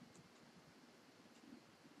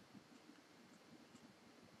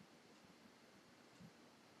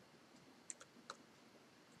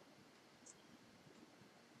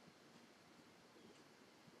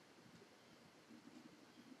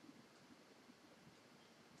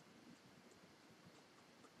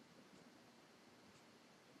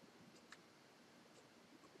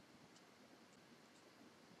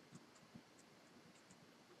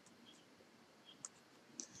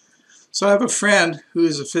 So I have a friend who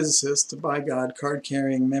is a physicist, a by God,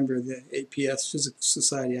 card-carrying member of the APS Physics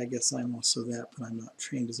Society. I guess I'm also that, but I'm not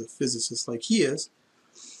trained as a physicist like he is.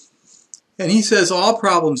 And he says all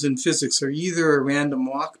problems in physics are either a random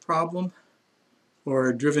walk problem or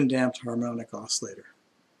a driven damped harmonic oscillator.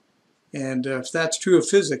 And if that's true of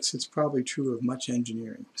physics, it's probably true of much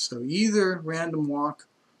engineering. So either random walk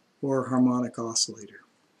or harmonic oscillator,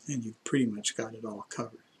 and you've pretty much got it all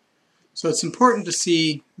covered. So it's important to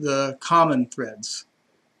see the common threads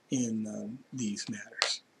in these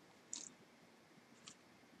matters.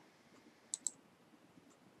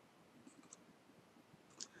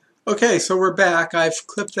 Okay, so we're back. I've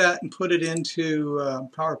clipped that and put it into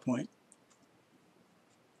PowerPoint.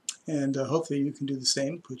 And hopefully you can do the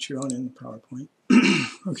same, put your own in the PowerPoint.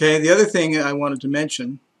 Okay, the other thing I wanted to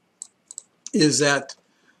mention is that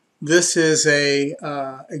this is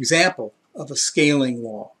a example of a scaling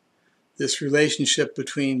law, this relationship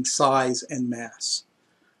between size and mass.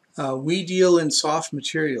 We deal in soft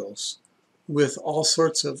materials with all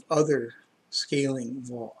sorts of other scaling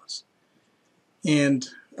laws. And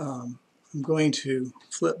I'm going to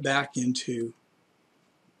flip back into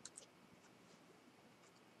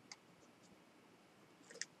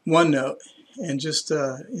OneNote and just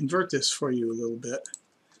invert this for you a little bit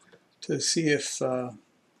to see if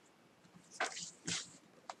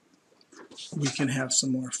we can have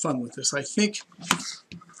some more fun with this. I think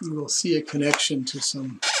you will see a connection to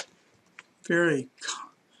some very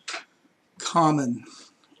common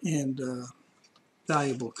and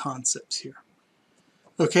valuable concepts here.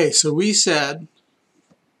 Okay, so we said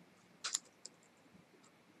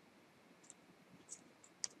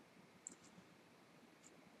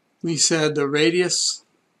the radius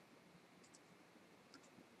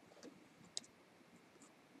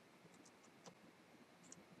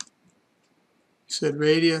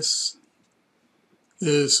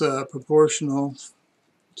is proportional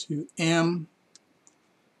to m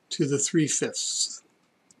to the 3/5.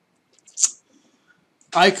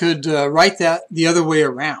 I could write that the other way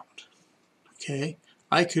around. Okay,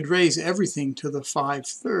 I could raise everything to the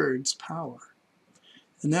 5/3 power,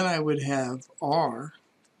 and then I would have r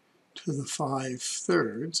to the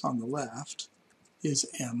 5/3 on the left is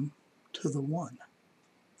m to the 1.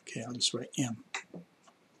 Okay, I'll just write m.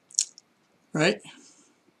 Right?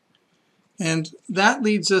 And that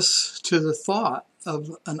leads us to the thought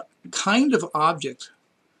of a kind of object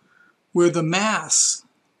where the mass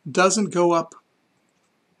doesn't go up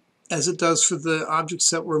as it does for the objects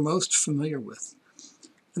that we're most familiar with.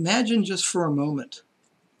 Imagine just for a moment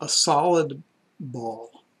a solid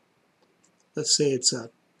ball. Let's say it's a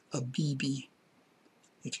BB.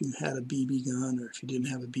 If you had a BB gun, or if you didn't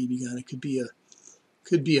have a BB gun, it could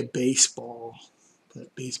be a baseball,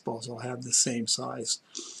 but baseballs all have the same size.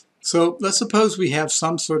 So let's suppose we have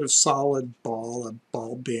some sort of solid ball, a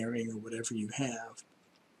ball bearing or whatever you have,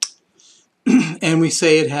 and we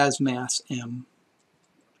say it has mass m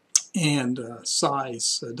and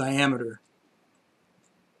size, diameter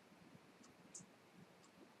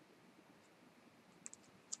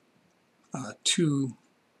 2r.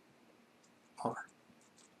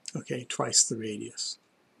 Okay, twice the radius.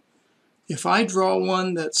 If I draw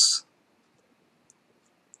one that's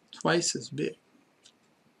twice as big,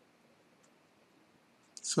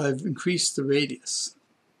 so I've increased the radius.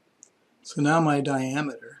 So now my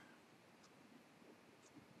diameter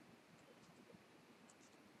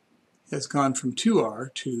has gone from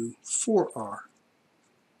 2r to 4r.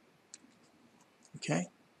 Okay?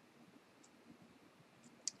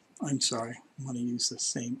 I'm sorry, I want to use the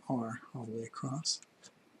same r all the way across.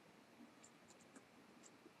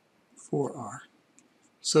 4r.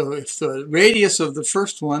 So if the radius of the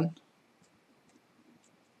first one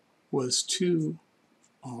was 2r,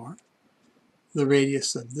 the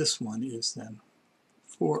radius of this one is then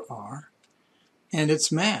 4r, and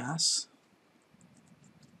its mass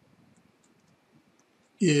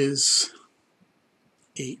is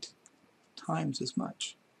 8 times as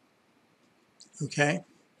much. Okay?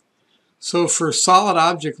 So for a solid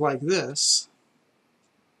object like this,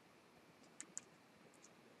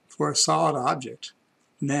 for a solid object,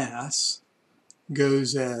 mass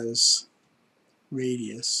goes as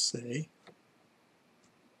radius, say,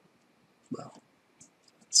 well,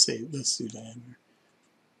 let's do diameter.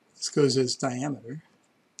 This goes as diameter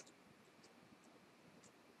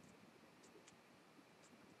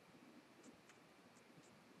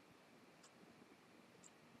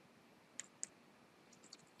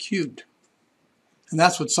cubed. And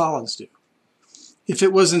that's what solids do. If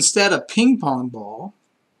it was instead a ping pong ball,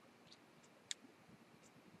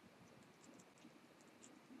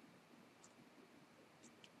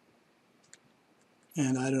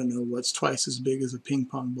 and I don't know what's twice as big as a ping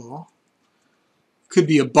pong ball, could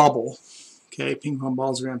be a bubble. Okay, ping pong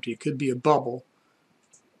balls are empty. It could be a bubble.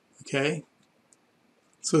 Okay,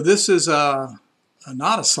 so this is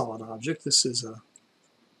not a solid object. This is a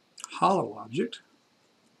hollow object.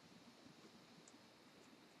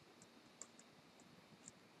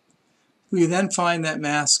 We then find that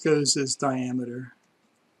mass goes as diameter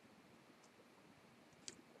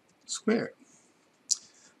squared.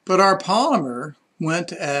 But our polymer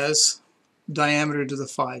went as diameter to the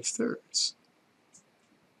 5/3.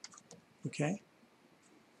 Okay?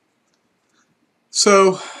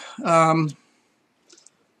 So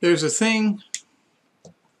there's a thing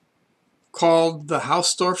called the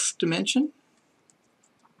Hausdorff dimension.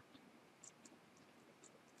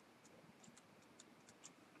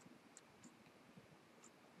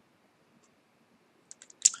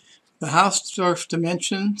 The Hausdorff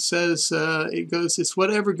dimension says it's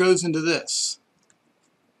whatever goes into this.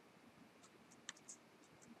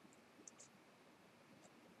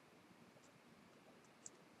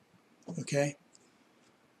 Okay?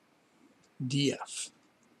 df.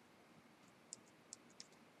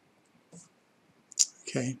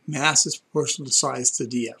 Okay? Mass is proportional to size to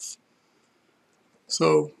df.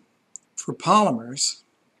 So for polymers,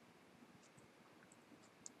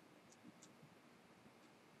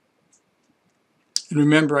 and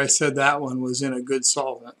remember I said that one was in a good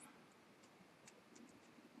solvent.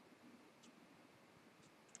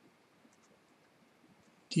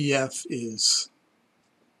 df is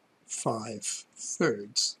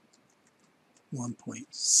 5/3,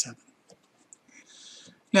 1.7.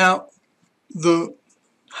 Now, the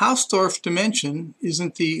Hausdorff dimension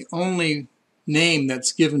isn't the only name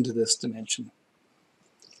that's given to this dimension.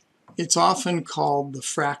 It's often called the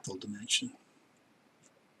fractal dimension.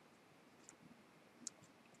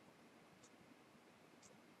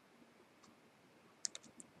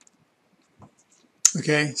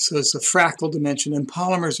 Okay, so it's a fractal dimension, and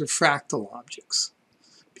polymers are fractal objects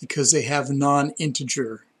because they have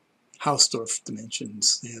non-integer Hausdorff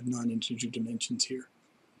dimensions. They have non-integer dimensions here.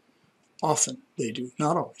 Often they do,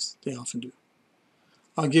 not always, they often do.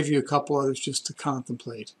 I'll give you a couple others just to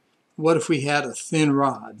contemplate. What if we had a thin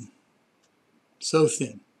rod? So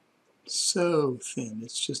thin,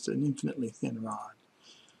 it's just an infinitely thin rod.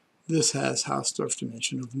 This has Hausdorff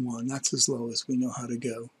dimension of 1. That's as low as we know how to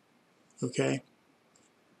go. Okay?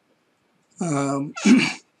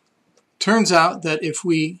 Turns out that if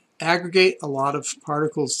we aggregate a lot of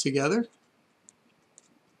particles together,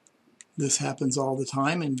 this happens all the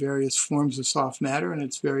time in various forms of soft matter, and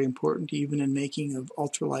it's very important even in making of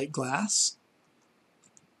ultralight glass.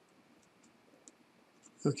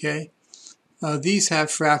 Okay? These have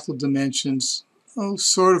fractal dimensions,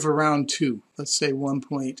 sort of around 2. Let's say 1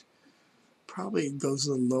 point, probably goes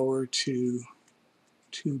a little lower to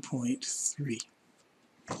 2.3.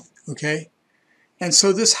 Okay? And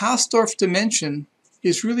so this Hausdorff dimension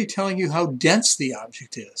is really telling you how dense the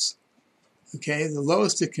object is. Okay? The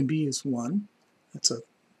lowest it can be is 1. That's a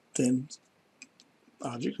thin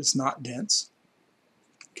object. It's not dense.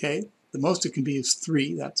 Okay? The most it can be is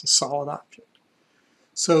 3. That's a solid object.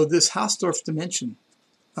 So this Hausdorff dimension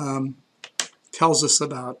tells us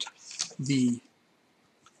about the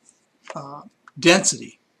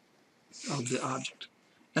density of the object.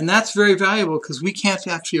 And that's very valuable because we can't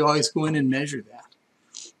actually always go in and measure that.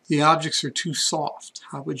 The objects are too soft.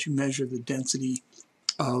 How would you measure the density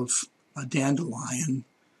of a dandelion,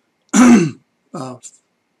 of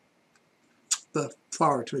the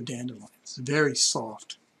flower to a dandelion? It's a very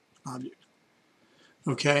soft object.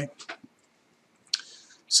 Okay?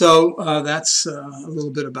 So that's a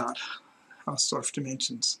little bit about Hausdorff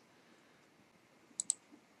dimensions.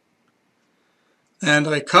 And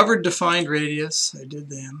I covered defined radius. I did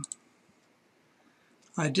them.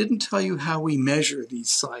 I didn't tell you how we measure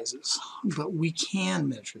these sizes, but we can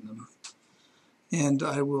measure them. And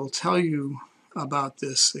I will tell you about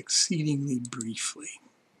this exceedingly briefly.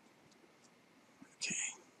 Okay.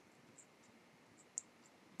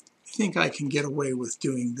 I think I can get away with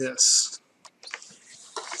doing this.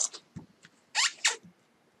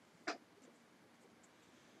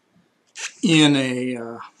 In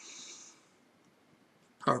a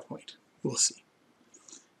PowerPoint. We'll see.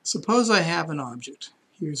 Suppose I have an object.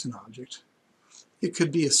 Here's an object. It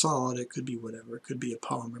could be a solid, it could be whatever, it could be a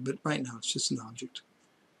polymer, but right now it's just an object.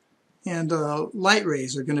 And light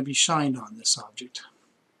rays are going to be shined on this object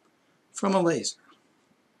from a laser.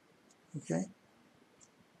 Okay?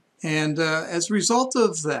 And as a result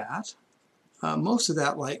of that, most of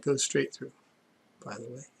that light goes straight through, by the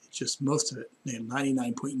way. It's just most of it,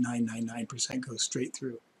 99.999% goes straight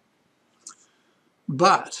through.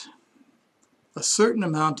 But a certain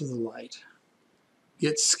amount of the light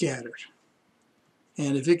gets scattered.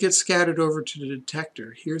 And if it gets scattered over to the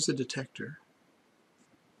detector, here's a detector.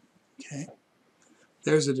 Okay,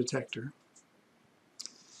 there's a detector.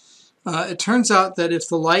 It turns out that if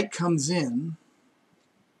the light comes in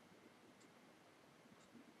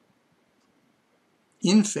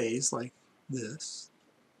phase like this,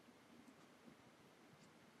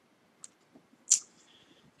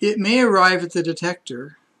 it may arrive at the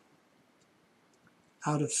detector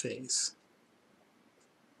out of phase.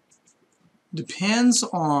 Depends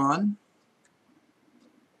on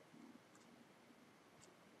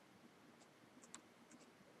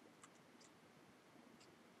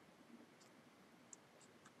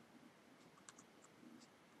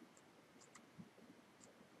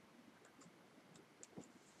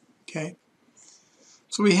okay.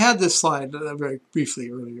 So we had this slide very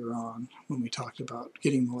briefly earlier on when we talked about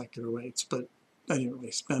getting molecular weights, but I didn't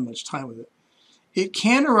really spend much time with it. It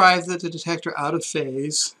can arrive at the detector out of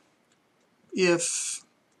phase if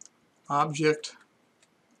object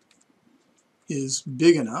is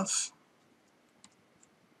big enough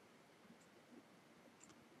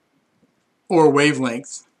or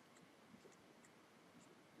wavelength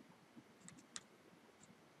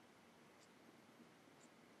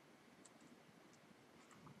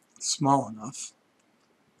small enough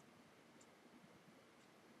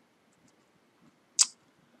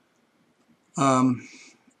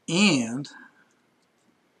and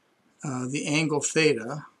the angle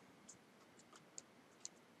theta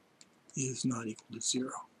is not equal to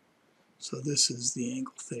 0. So this is the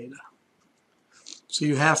angle theta. So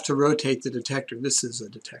you have to rotate the detector. This is a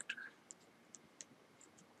detector.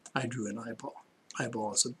 I drew an eyeball.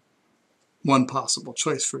 Eyeball is one possible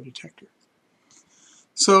choice for a detector.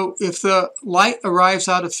 So if the light arrives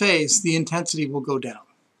out of phase, the intensity will go down.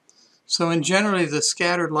 So in generally the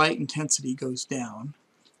scattered light intensity goes down.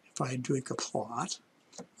 If I do a plot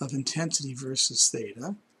of intensity versus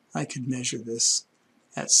theta, I could measure this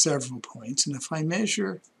at several points. And if I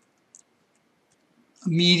measure a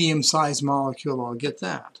medium-sized molecule, I'll get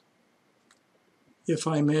that. If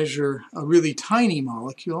I measure a really tiny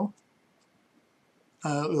molecule,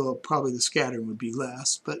 well, probably the scattering would be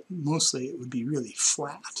less, but mostly it would be really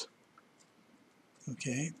flat.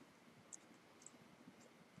 Okay?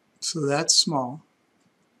 So that's small.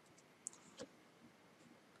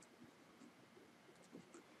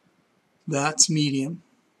 That's medium.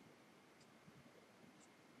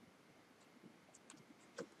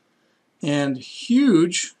 And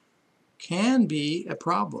huge can be a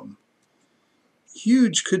problem.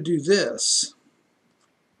 Huge could do this.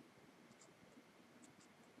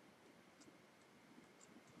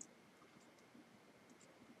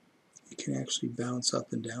 It can actually bounce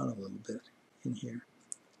up and down a little bit in here.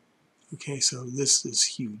 Okay, so this is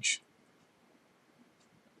huge.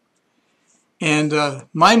 And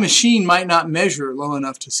my machine might not measure low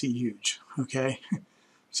enough to see huge. Okay,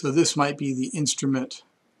 so this might be the instrument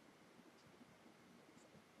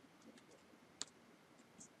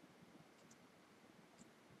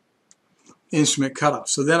instrument cutoff.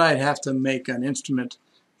 So then I'd have to make an instrument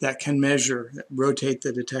that can measure, rotate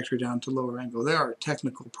the detector down to lower angle. There are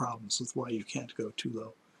technical problems with why you can't go too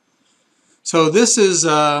low. So this is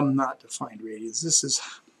not defined radius. This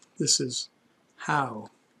is how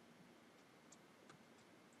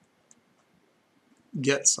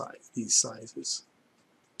get these sizes.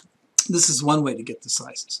 This is one way to get the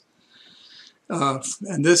sizes.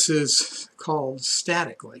 And this is called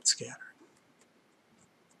static light scattering.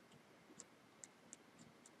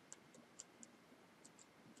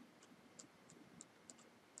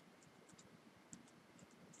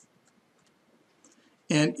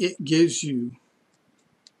 And it gives you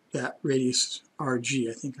that radius RG.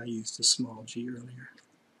 I think I used a small g earlier.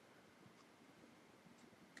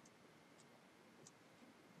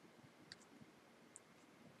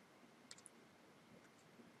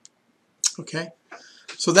 Okay,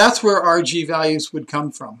 so that's where RG values would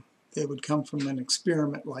come from. They would come from an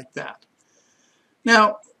experiment like that.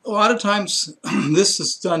 Now, a lot of times this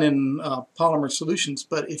is done in polymer solutions,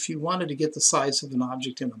 but if you wanted to get the size of an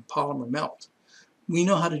object in a polymer melt, we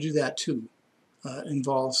know how to do that too. It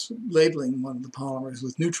involves labeling one of the polymers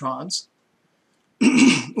with neutrons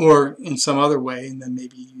or in some other way, and then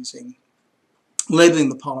maybe labeling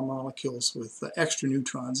the polymer molecules with extra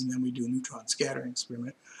neutrons, and then we do a neutron scattering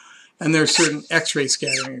experiment. And there are certain X-ray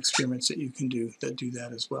scattering experiments that you can do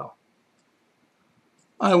that as well.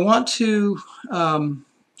 I want to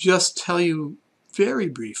just tell you very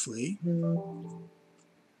briefly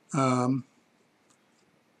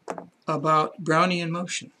about Brownian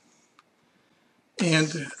motion.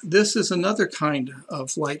 And this is another kind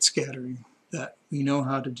of light scattering that we know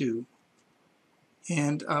how to do.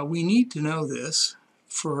 And we need to know this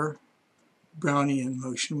for Brownian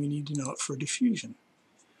motion. We need to know it for diffusion.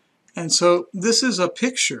 And so this is a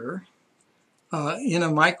picture in a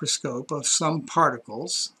microscope of some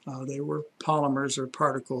particles. They were polymers or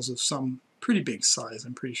particles of some pretty big size.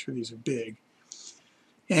 I'm pretty sure these are big.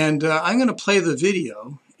 And I'm going to play the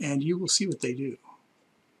video, and you will see what they do.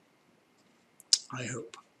 I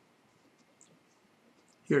hope.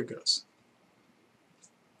 Here it goes.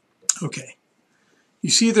 Okay. You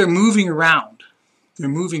see they're moving around. They're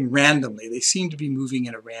moving randomly. They seem to be moving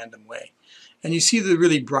in a random way. And you see the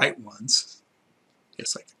really bright ones.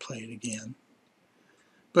 Guess I could play it again.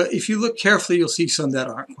 But if you look carefully, you'll see some that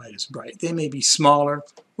aren't quite as bright. They may be smaller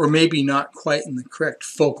or maybe not quite in the correct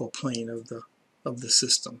focal plane of the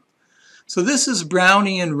system. So this is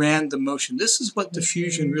Brownian random motion. This is what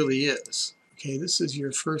diffusion really is. Okay, this is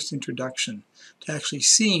your first introduction to actually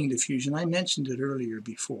seeing diffusion. I mentioned it earlier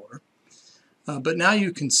before, but now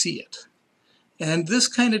you can see it. And this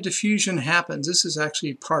kind of diffusion happens. This is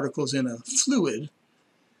actually particles in a fluid,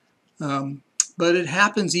 but it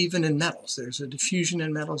happens even in metals. There's a diffusion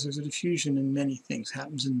in metals. There's a diffusion in many things. It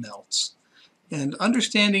happens in melts. And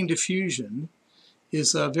understanding diffusion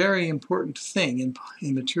is a very important thing in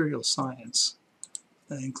material science,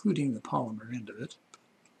 including the polymer end of it.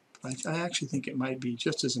 I actually think it might be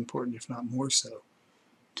just as important, if not more so,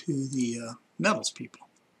 to the metals people.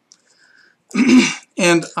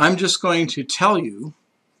 And I'm just going to tell you,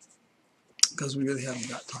 because we really haven't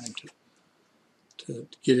got time to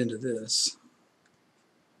get into this,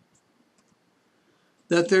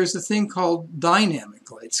 that there's a thing called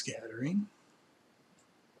dynamic light scattering.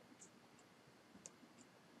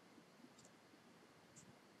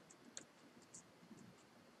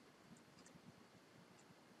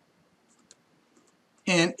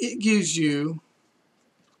 And it gives you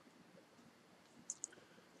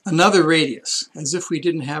another radius, as if we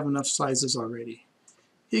didn't have enough sizes already.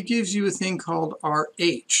 It gives you a thing called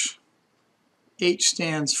RH. H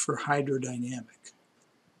stands for hydrodynamic.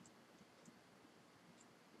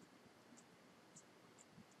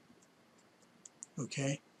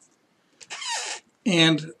 Okay?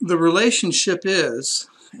 And the relationship is,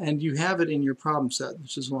 and you have it in your problem set,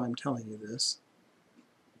 which is why I'm telling you this,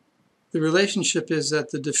 the relationship is that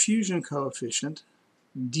the diffusion coefficient,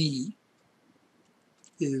 D,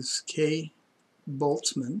 is K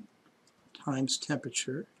Boltzmann times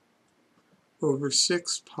temperature over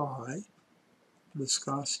 6 pi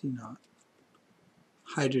viscosity naught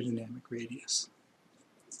hydrodynamic radius.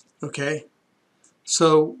 Okay?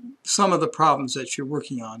 So some of the problems that you're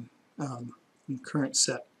working on in the current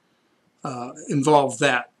set involve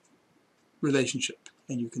that relationship,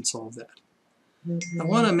 and you can solve that. I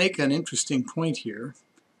want to make an interesting point here.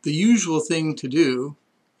 The usual thing to do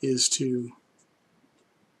is to,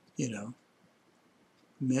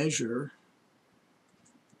 measure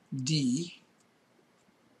D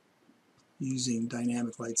using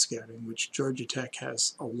dynamic light scattering, which Georgia Tech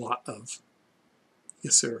has a lot of.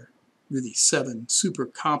 Yes, sir. really 7 super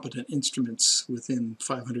competent instruments within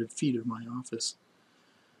 500 feet of my office.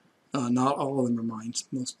 Not all of them are mine.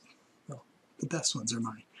 Most, well, the best ones are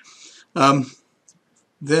mine.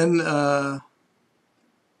 Then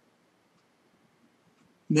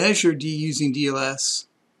measure D using DLS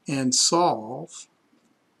and solve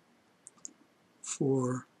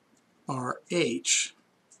for RH.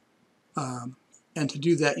 And to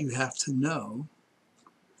do that, you have to know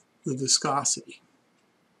the viscosity.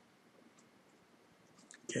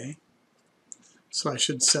 Okay? So I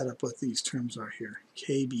should set up what these terms are here.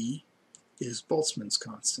 KB is Boltzmann's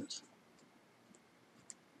constant.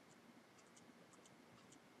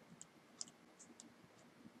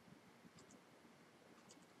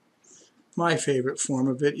 My favorite form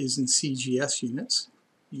of it is in CGS units.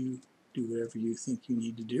 You do whatever you think you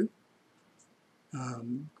need to do.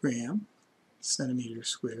 Gram, centimeter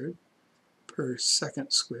squared, per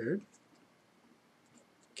second squared,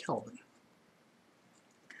 Kelvin.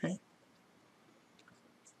 Okay.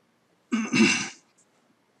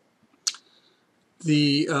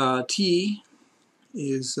 The T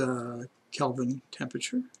is Kelvin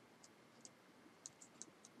temperature.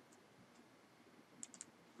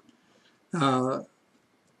 A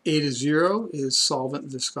to 0 is solvent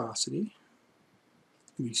viscosity.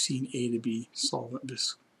 We've seen A to be solvent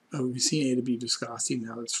we've seen A to be viscosity.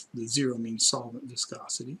 Now it's the 0 means solvent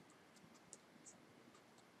viscosity.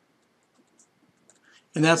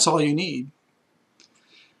 And that's all you need.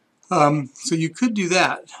 So you could do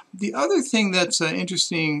that. The other thing that's an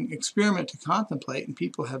interesting experiment to contemplate, and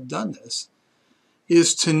people have done this,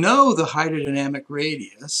 is to know the hydrodynamic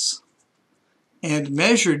radius and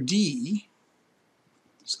measure D.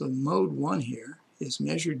 So mode 1 here is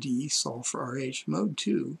measure D, solve for RH. Mode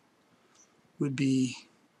 2 would be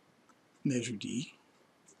measure D.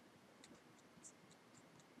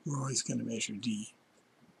 We're always going to measure D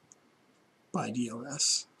by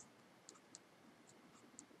DLS.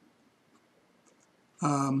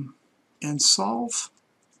 And solve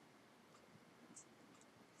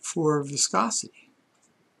for viscosity.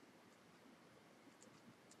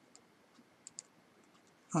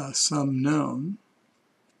 Some known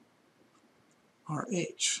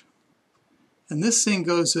RH. And this thing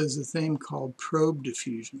goes as a thing called probe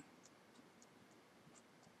diffusion.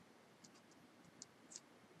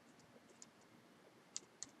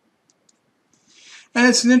 And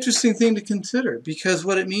it's an interesting thing to consider, because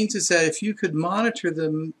what it means is that if you could monitor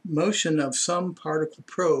the motion of some particle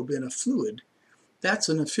probe in a fluid, that's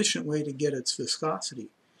an efficient way to get its viscosity.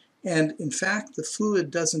 And in fact, the fluid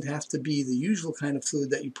doesn't have to be the usual kind of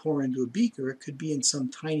fluid that you pour into a beaker. It could be in some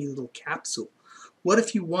tiny little capsule. What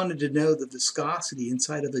if you wanted to know the viscosity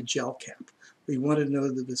inside of a gel cap? Or you wanted to know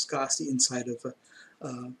the viscosity inside of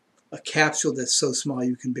a capsule that's so small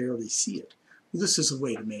you can barely see it? Well, this is a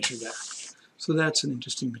way to measure that. So that's an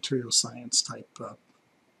interesting material science type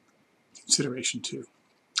consideration too.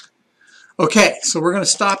 Okay, so we're going to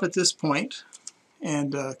stop at this point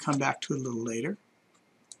and come back to it a little later.